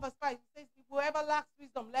chapter 1 verse 5, it says, if whoever lacks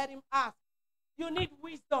wisdom, let him ask. You need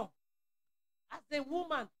wisdom. As a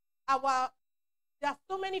woman, there are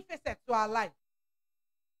so many facets to our life.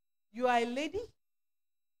 You are a lady.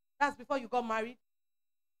 That's before you got married.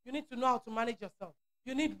 You need to know how to manage yourself.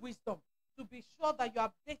 You need wisdom to be sure that you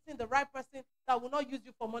are dating the right person that will not use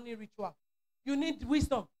you for money ritual. You need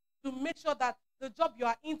wisdom to make sure that the job you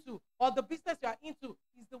are into or the business you are into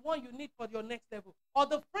is the one you need for your next level, or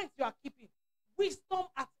the friends you are keeping. Wisdom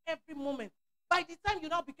at every moment. By the time you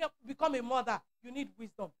now become a mother, you need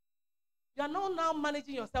wisdom. You are not now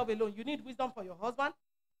managing yourself alone. You need wisdom for your husband.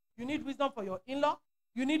 You need wisdom for your in-law.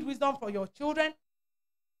 You need wisdom for your children.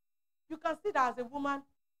 You can see that as a woman,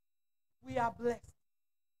 we are blessed.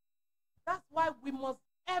 That's why we must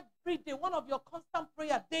every day, one of your constant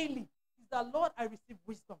prayer daily is that, Lord, I receive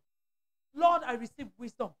wisdom. Lord, I receive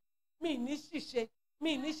wisdom. Me nishishe,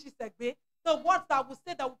 me nishisegbe. The words that I will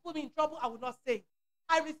say that will put me in trouble, I will not say.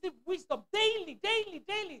 I receive wisdom daily, daily,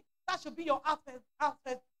 daily. That should be your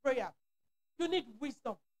outfit prayer. You need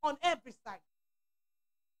wisdom on every side.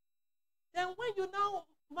 Then when you now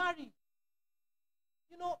marry,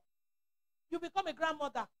 you become a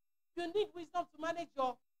grandmother. You need wisdom to manage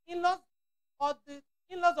your in-laws or the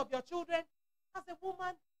in-laws of your children. As a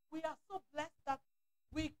woman, we are so blessed that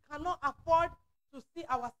we cannot afford to see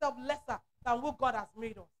ourselves lesser than who God has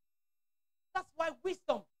made us. That's why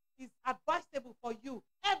wisdom is advisable for you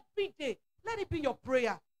every day. Let it be your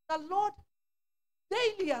prayer. The Lord,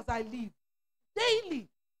 daily as I live, daily,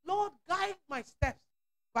 Lord, guide my steps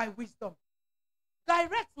by wisdom.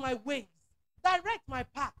 Direct my ways. Direct my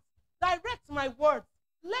path. Direct my words.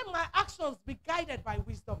 Let my actions be guided by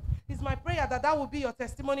wisdom. It's my prayer that will be your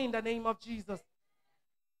testimony in the name of Jesus.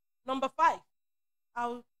 Number 5,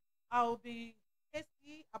 I'll be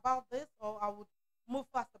hasty about this, or I would move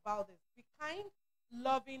fast about this. Be kind,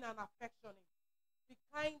 loving, and affectionate. Be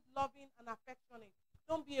kind, loving, and affectionate.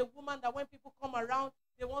 Don't be a woman that when people come around,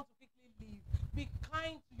 they want to quickly leave. Be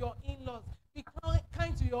kind to your in-laws. Be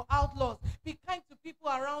kind to your outlaws. Be kind to people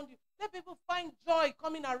around you. Let people find joy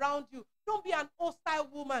coming around you. Don't be an hostile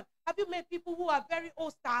woman. Have you met people who are very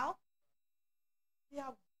hostile? They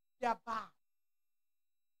are bad.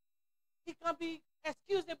 It can be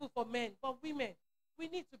excusable for men, but women, we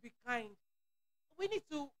need to be kind. We need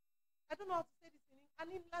to, I don't know how to say this in English. I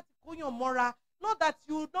need to go your moral. Not that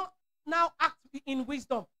you don't now act in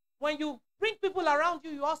wisdom. When you bring people around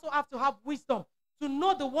you, you also have to have wisdom to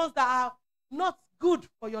know the ones that are not good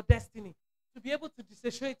for your destiny, to be able to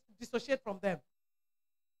dissociate from them.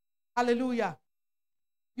 Hallelujah.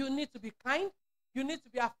 You need to be kind. You need to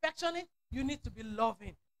be affectionate. You need to be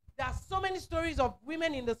loving. There are so many stories of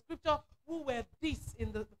women in the scripture who were this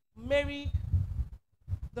in the Mary,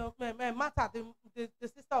 Martha, the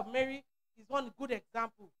sister of Mary, is one good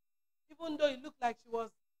example. Even though it looked like she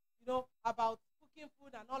was, about cooking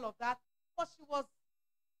food and all of that, but she was,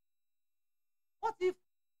 what if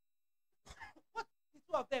the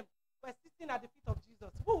two of them were sitting at the feet of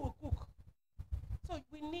Jesus? Who will cook? So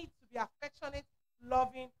we need to be affectionate,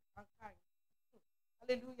 loving, and kind.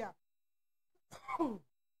 Hallelujah.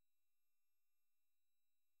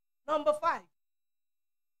 Number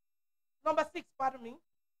 6, pardon me.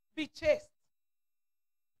 Be chaste.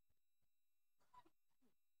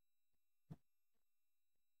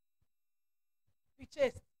 Be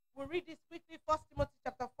chaste. We'll read this quickly. 1 Timothy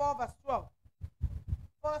chapter 4, verse 12.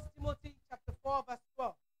 1 Timothy chapter 4, verse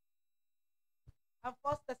 12. And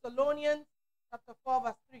 1 Thessalonians chapter 4,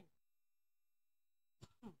 verse 3.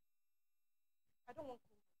 I don't want to.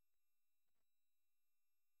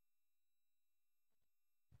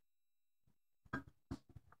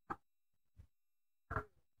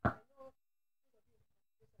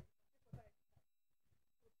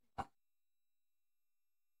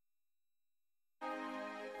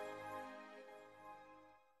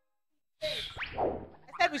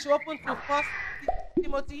 I said we should open to 1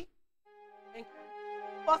 Timothy.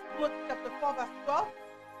 1 Timothy chapter 4, verse 12.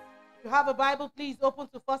 If you have a Bible, please open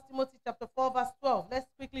to 1 Timothy chapter 4, verse 12. Let's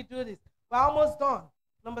quickly do this. We're almost done.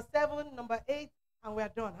 Number 7, number 8, and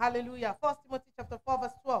we're done. Hallelujah. 1 Timothy chapter 4,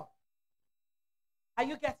 verse 12. Are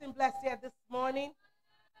you getting blessed here this morning?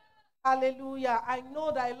 Hallelujah. I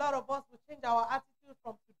know that a lot of us will change our attitude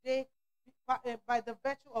from today by the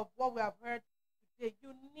virtue of what we have heard today.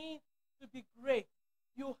 You need to be great.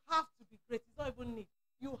 You have to be great. It's not even need.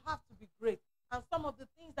 You have to be great. And some of the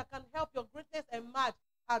things that can help your greatness emerge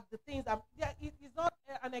are the things that it is not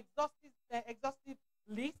an exhaustive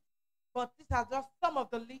list, but these are just some of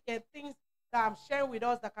the things that I'm sharing with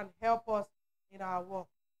us that can help us in our work.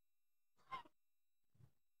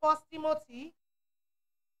 1 Timothy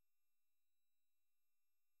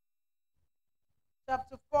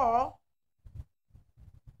chapter 4,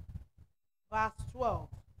 verse 12.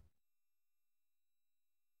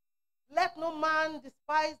 Let no man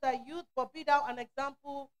despise thy youth, but be thou an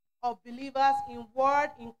example of believers in word,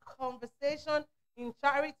 in conversation, in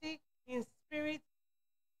charity, in spirit,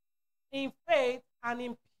 in faith, and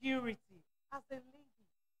in purity. As a lady,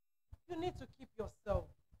 you need to keep yourself.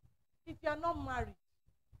 If you are not married,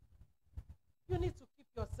 you need to keep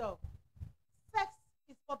yourself. Sex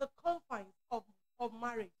is for the confines of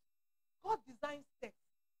marriage. God designed sex,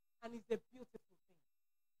 and it's a beautiful thing.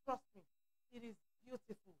 Trust me, it is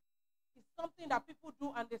beautiful. It's something that people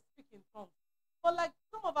do and they speak in tongues. But like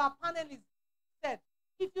some of our panelists said,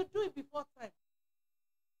 if you do it before time,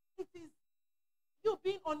 it is you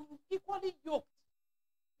being unequally yoked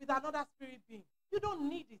with another spirit being. You don't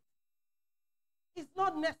need it. It's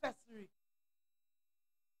not necessary.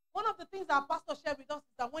 One of the things our pastor shared with us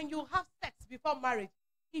is that when you have sex before marriage,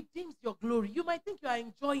 it dims your glory. You might think you are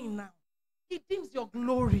enjoying now. It dims your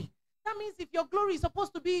glory. That means if your glory is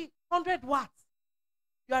supposed to be 100 watts,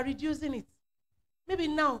 you are reducing it. Maybe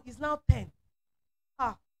now it's now 10.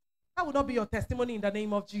 That would not be your testimony in the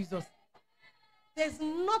name of Jesus. There's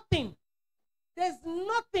nothing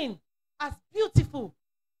as beautiful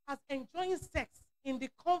as enjoying sex in the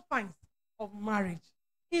confines of marriage.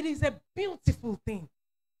 It is a beautiful thing.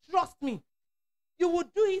 Trust me. You will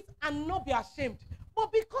do it and not be ashamed.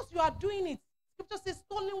 But because you are doing it, scripture says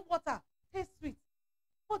stolen water tastes sweet,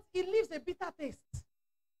 but it leaves a bitter taste.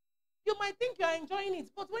 You might think you are enjoying it,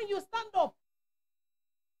 but when you stand up,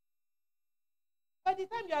 by the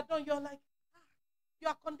time you are done, you're like, you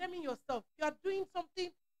are condemning yourself. You are doing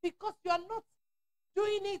something because you are not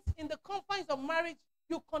doing it in the confines of marriage.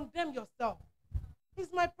 You condemn yourself.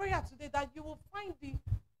 It's my prayer today that you will find the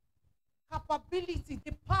capability,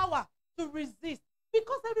 the power to resist.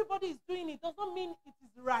 Because everybody is doing it does not mean it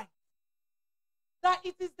is right. That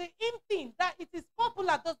it is the in thing, that it is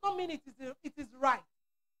popular does not mean it is right.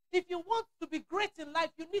 If you want to be great in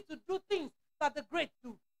life, you need to do things that the great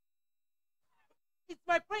do. It's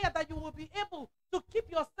my prayer that you will be able to keep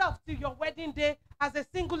yourself till your wedding day as a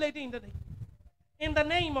single lady in the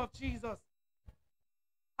name of Jesus.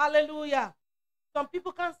 Hallelujah. Some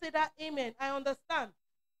people can't say that amen. I understand.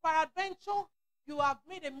 Peradventure, you have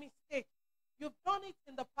made a mistake. You've done it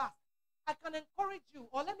in the past. I can encourage you,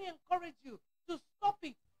 or let me encourage you to stop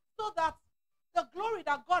it so that the glory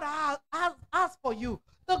that God has for you,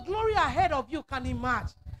 the glory ahead of you can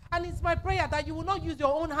emerge. And it's my prayer that you will not use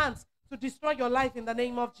your own hands to destroy your life in the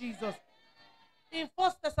name of Jesus. In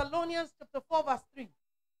 1 Thessalonians chapter 4 verse 3.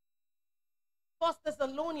 1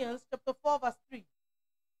 Thessalonians chapter 4 verse 3.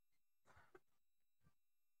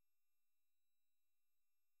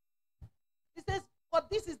 It says, "For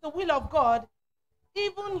this is the will of God,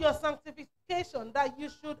 even your sanctification, that you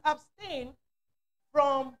should abstain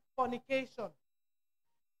from fornication."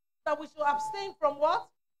 That we should abstain from what?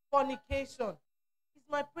 Fornication. It's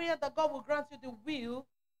my prayer that God will grant you the will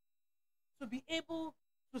to be able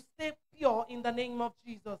to stay pure in the name of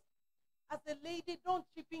Jesus. As a lady, don't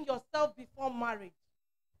cheapen yourself before marriage.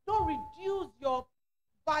 Don't reduce your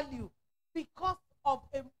value because of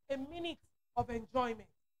a minute of enjoyment.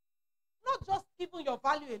 Not just even your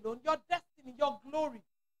value alone, your destiny, your glory.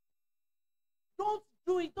 Don't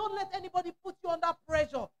do it. Don't let anybody put you under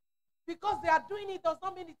pressure. Because they are doing it does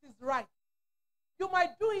not mean it is right. You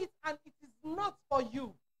might do it and it is not for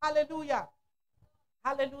you. Hallelujah.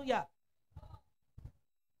 Hallelujah.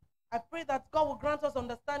 I pray that God will grant us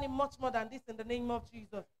understanding much more than this in the name of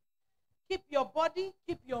Jesus. Keep your body,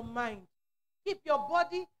 keep your mind. Keep your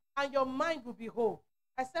body and your mind will be whole.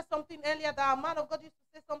 I said something earlier that a man of God used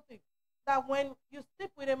to say something. That when you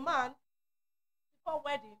sleep with a man before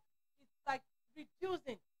wedding, it's like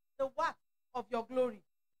reducing the wax of your glory.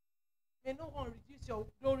 May no one reduce your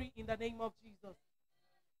glory in the name of Jesus.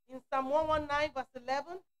 In Psalm 119 verse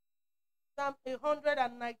 11, Psalm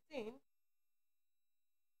 119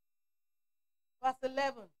 verse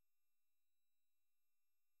 11.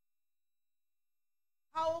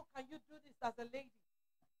 How can you do this as a lady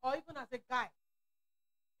or even as a guy?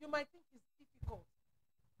 You might think it's difficult.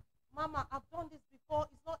 Mama, I've done this before.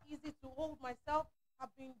 It's not easy to hold myself.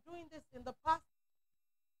 I've been doing this in the past.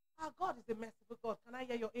 Our God is a merciful God. Can I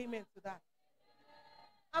hear your amen to that?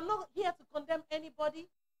 I'm not here to condemn anybody.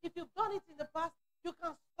 If you've done it in the past, you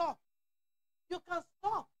can stop. You can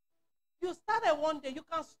stop. You started one day, you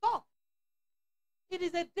can stop. It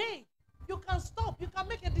is a day. You can stop. You can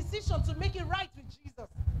make a decision to make it right with Jesus.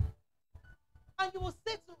 And you will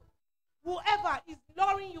say to whoever is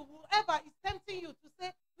luring you, whoever is tempting you to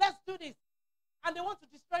say, let's do this, and they want to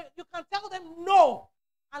destroy you, you can tell them no,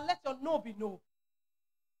 and let your no be no.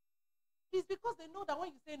 It's because they know that when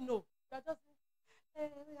you say no, you're just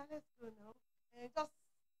saying, let's go now. Just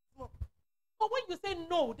smoke. But when you say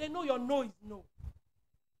no, they know your no is no.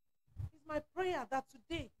 It's my prayer that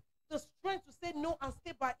today, the strength to say no and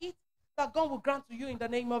stay by it, that God will grant to you in the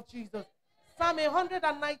name of Jesus. Psalm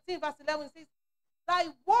 119 verse 11 says, "Thy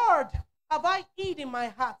word have I hid in my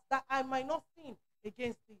heart, that I might not sin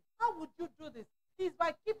against thee." How would you do this? It's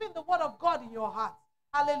by keeping the word of God in your heart.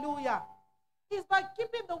 Hallelujah. It's by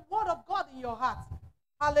keeping the word of God in your heart.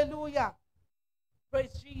 Hallelujah.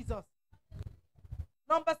 Praise Jesus.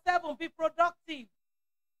 Number 7, be productive.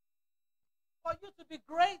 For you to be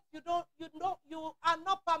great, you are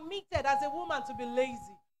not permitted as a woman to be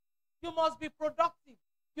lazy. You must be productive.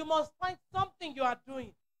 You must find something you are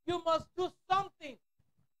doing. You must do something.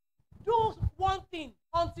 Do one thing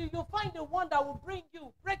until you find the one that will break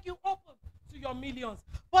you open to your millions.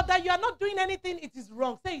 But that you are not doing anything, it is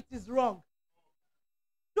wrong. Say it is wrong.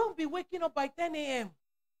 Don't be waking up by 10 a.m.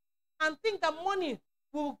 and think that money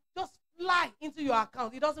will just fly into your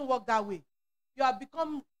account. It doesn't work that way. You have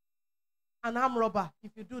become an arm robber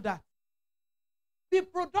if you do that. Be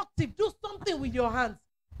productive. Do something with your hands.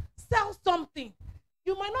 Sell something.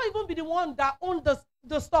 You might not even be the one that owns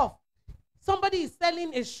the stuff. Somebody is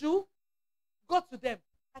selling a shoe. Go to them.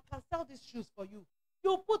 I can sell these shoes for you.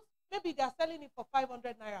 You put, maybe they are selling it for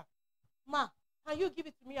 500 naira. Ma, can you give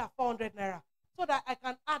it to me at 400 naira so that I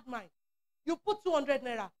can add mine? You put 200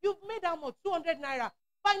 naira. You've made how much? 200 naira.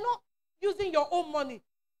 By not using your own money,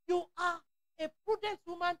 you are a prudent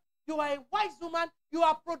woman. You are a wise woman. You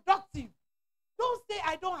are productive. Don't say,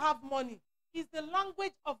 I don't have money. It's the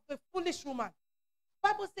language of the foolish woman.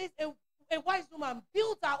 Bible says a wise woman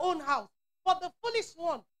builds her own house, but the foolish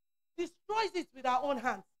one destroys it with her own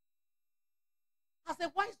hands. As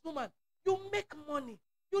a wise woman, you make money.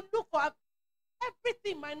 You look for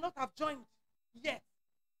everything might not have joined yet,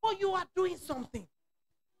 but you are doing something.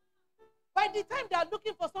 By the time they are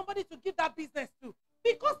looking for somebody to give that business to,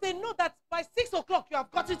 because they know that by 6 o'clock you have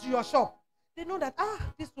got into your shop, they know that,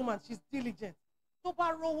 this woman, she's diligent. So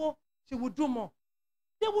she will do more.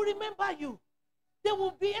 They will remember you. They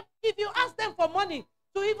will be, if you ask them for money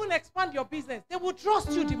to even expand your business, they will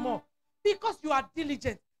trust you the more because you are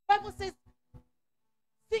diligent. Bible says,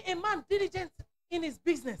 see a man diligent in his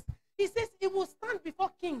business. He says he will stand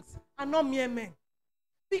before kings and not mere men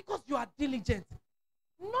because you are diligent.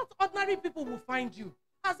 Not ordinary people will find you.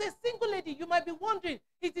 As a single lady, you might be wondering,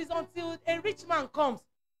 it is until a rich man comes.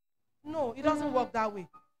 No, it doesn't work that way.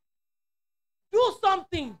 Do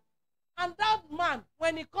something. And that man,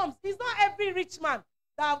 when he comes, it's not every rich man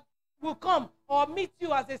that will come or meet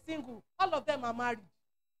you as a single. All of them are married.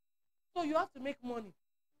 So you have to make money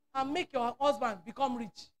and make your husband become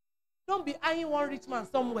rich. Don't be eyeing one rich man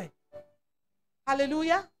somewhere.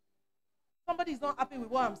 Hallelujah. Somebody is not happy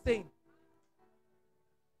with what I'm saying.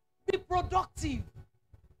 Be productive.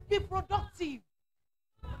 Be productive.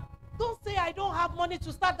 Don't say, I don't have money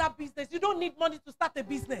to start that business. You don't need money to start a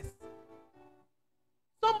business.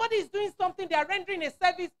 Somebody is doing something, they are rendering a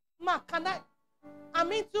service. Ma,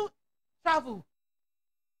 I'm into travel.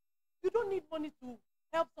 You don't need money to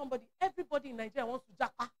help somebody. Everybody in Nigeria wants to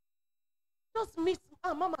jack. Just meet,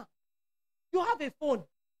 mama, you have a phone.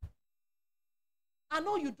 And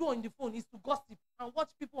all you do on the phone is to gossip and watch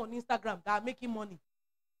people on Instagram that are making money.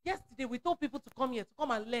 Yesterday, we told people to come here, to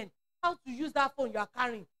come and learn how to use that phone you are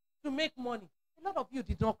carrying to make money. A lot of you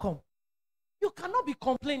did not come. You cannot be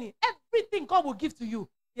complaining. Everything God will give to you,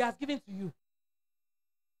 He has given to you.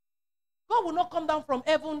 God will not come down from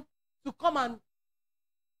heaven to come and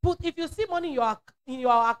put, if you see money in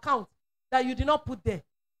your account that you did not put there,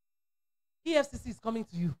 EFCC is coming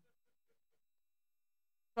to you.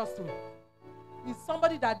 Trust me. It's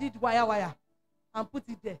somebody that did wire and put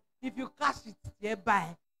it there. If you cash it,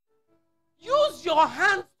 thereby. Use your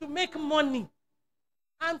hands to make money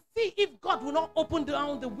and see if God will not open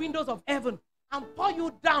down the windows of heaven and pour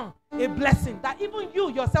you down a blessing that even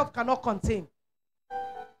you yourself cannot contain.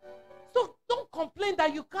 So don't complain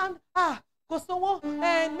that you can't,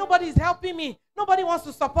 and nobody is helping me. Nobody wants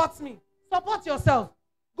to support me. Support yourself.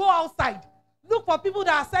 Go outside. Look for people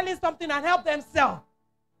that are selling something and help them sell.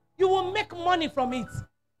 You will make money from it.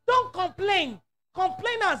 Don't complain.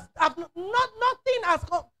 Complainers have nothing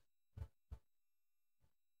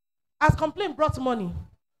as complaint brought money.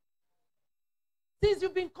 Since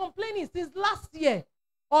you've been complaining since last year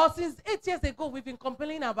or since 8 years ago, we've been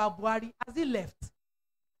complaining about Buhari. Has he left?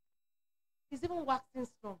 He's even waxing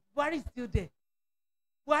strong. Buhari is still there.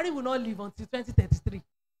 Buhari will not leave until 2033.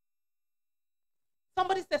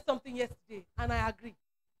 Somebody said something yesterday, and I agree.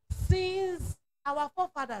 Since our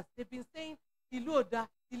forefathers, they've been saying, Ilu Oda,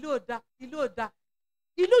 Ilu Oda, Ilu Oda.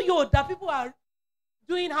 Ilu Yoda, people are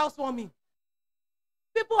doing housewarming.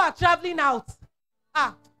 People are traveling out.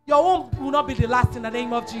 Your own will not be the last in the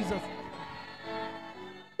name of Jesus.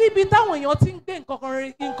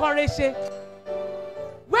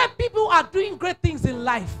 Where people are doing great things in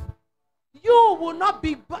life, you will not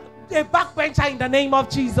be a backbencher in the name of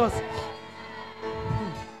Jesus.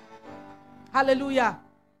 Hallelujah.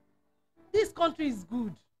 This country is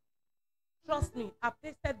good. Trust me, I've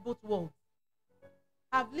tasted both worlds.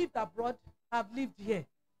 I've lived abroad, I've lived here.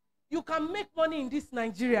 you can make money in this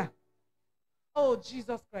Nigeria. Oh,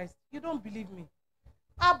 Jesus Christ. You don't believe me.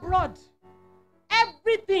 Abroad,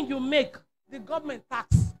 everything you make, the government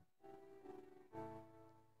tax.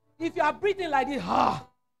 If you are breathing like this,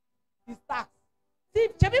 it's tax. See,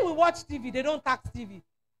 maybe we watch TV, they don't tax TV.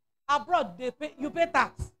 Abroad, you pay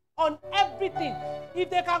tax on everything. If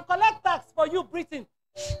they can collect tax for you breathing,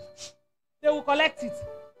 they will collect it.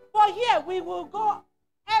 But here, we will go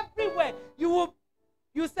everywhere. You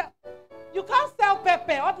can't sell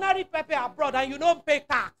pepper, ordinary pepper abroad, and you don't pay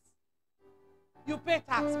tax. You pay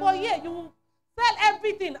tax. But here, you will sell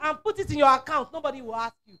everything and put it in your account. Nobody will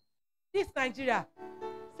ask you. This Nigeria,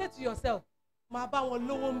 say to yourself,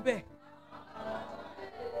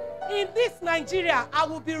 in this Nigeria, I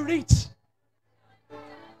will be rich.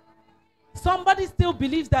 Somebody still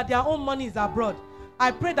believes that their own money is abroad.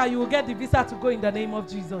 I pray that you will get the visa to go in the name of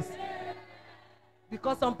Jesus.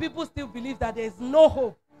 Because some people still believe that there is no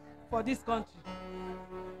hope for this country.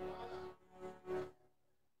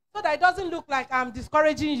 So that it doesn't look like I'm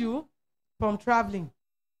discouraging you from traveling.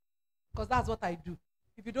 Because that's what I do.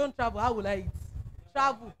 If you don't travel, how will I eat?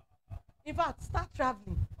 Travel. In fact, start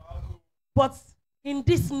traveling. But in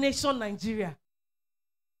this nation, Nigeria,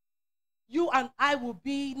 you and I will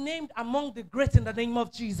be named among the great in the name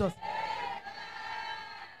of Jesus.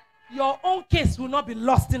 Your own case will not be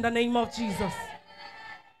lost in the name of Jesus.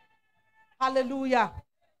 Hallelujah.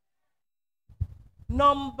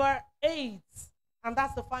 Number 8, and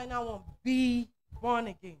that's the final one. Be born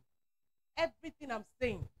again. Everything I'm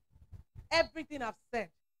saying, everything I've said,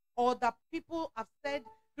 or that people have said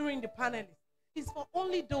during the panelists, is for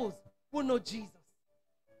only those who know Jesus.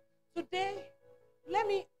 Today, let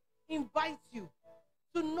me invite you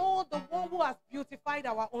to know the one who has beautified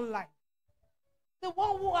our own life, the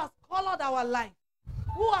one who has colored our life,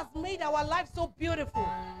 who has made our life so beautiful,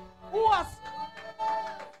 who has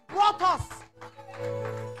brought us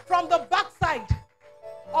from the backside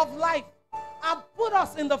of life and put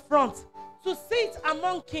us in the front to sit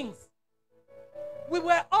among kings. We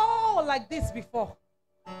were all like this before.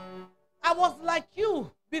 I was like you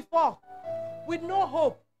before, with no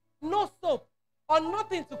hope, no soap, or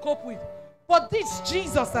nothing to cope with. But this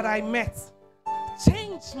Jesus that I met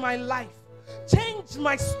changed my life, changed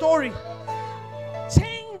my story,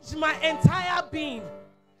 changed my entire being.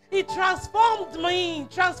 He transformed me,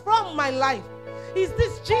 transformed my life. It's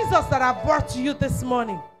this Jesus that I brought to you this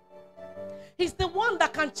morning. He's the one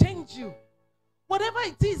that can change you. Whatever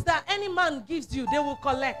it is that any man gives you, they will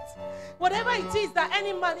collect. Whatever it is that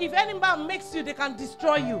any man, if any man makes you, they can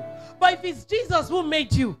destroy you. But if it's Jesus who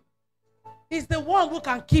made you, he's the one who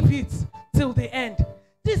can keep it till the end.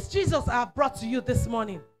 This Jesus I have brought to you this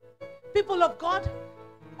morning. People of God,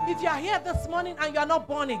 if you are here this morning and you are not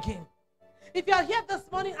born again, if you are here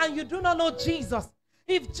this morning and you do not know Jesus,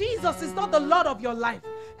 if Jesus is not the Lord of your life,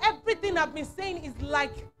 everything I've been saying is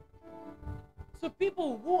like to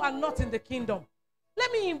people who are not in the kingdom.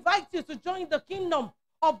 Let me invite you to join the kingdom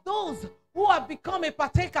of those who have become a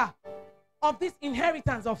partaker of this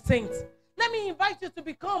inheritance of saints. Let me invite you to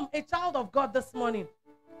become a child of God this morning.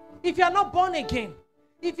 If you are not born again,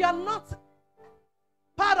 if you are not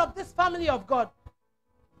part of this family of God,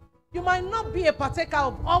 you might not be a partaker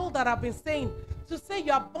of all that I've been saying. To say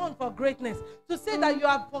you are born for greatness, to say that you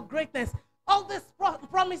are for greatness, all these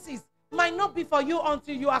promises might not be for you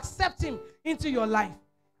until you accept him into your life.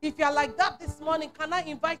 If you are like that this morning, can I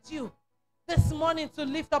invite you this morning to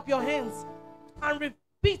lift up your hands and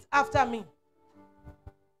repeat after me?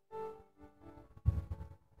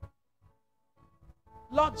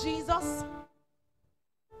 Lord Jesus,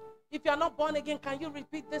 if you are not born again, can you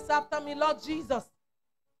repeat this after me? Lord Jesus,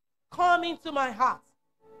 come into my heart.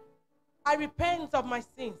 I repent of my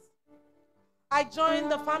sins. I join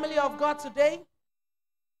the family of God today.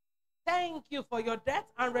 Thank you for your death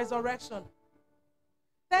and resurrection.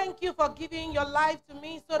 Thank you for giving your life to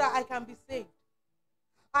me so that I can be saved.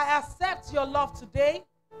 I accept your love today,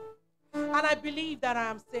 and I believe that I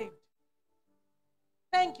am saved.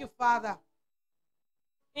 Thank you, Father.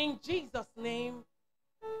 In Jesus' name,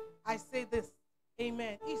 I say this.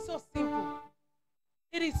 Amen. It's so simple.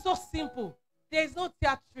 It is so simple. There is no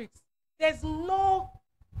theatrics. There's no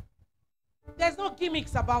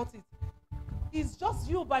gimmicks about it. It's just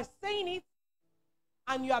you by saying it,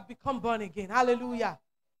 and you have become born again. Hallelujah.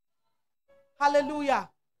 Hallelujah.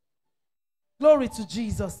 Glory to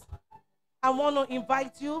Jesus. I want to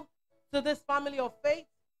invite you to this family of faith.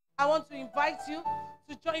 I want to invite you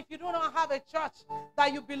to join. If you do not have a church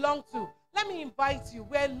that you belong to, let me invite you.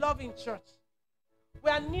 We're a loving church.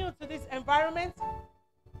 We are new to this environment,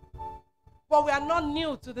 but we are not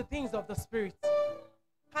new to the things of the Spirit.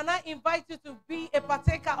 Can I invite you to be a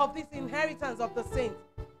partaker of this inheritance of the saints?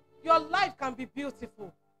 Your life can be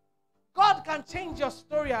beautiful. God can change your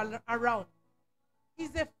story around.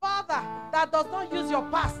 He's a father that does not use your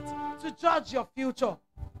past to judge your future.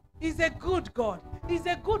 He's a good God. He's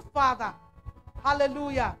a good father.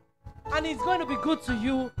 Hallelujah. And he's going to be good to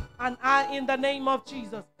you and I in the name of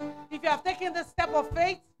Jesus. If you have taken this step of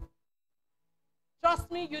faith, trust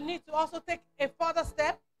me, you need to also take a further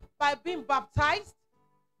step by being baptized,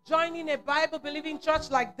 joining a Bible-believing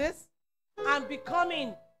church like this, and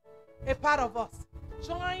becoming a part of us.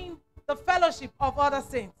 Join the fellowship of other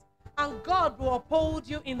saints, and God will uphold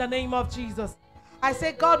you in the name of Jesus. I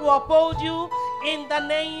say God will uphold you in the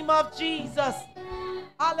name of Jesus.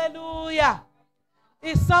 Hallelujah.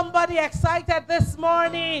 Is somebody excited this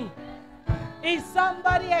morning? Is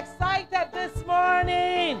somebody excited this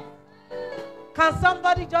morning? Can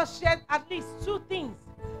somebody just share at least 2 things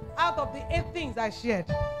out of the 8 things I shared?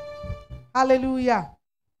 Hallelujah.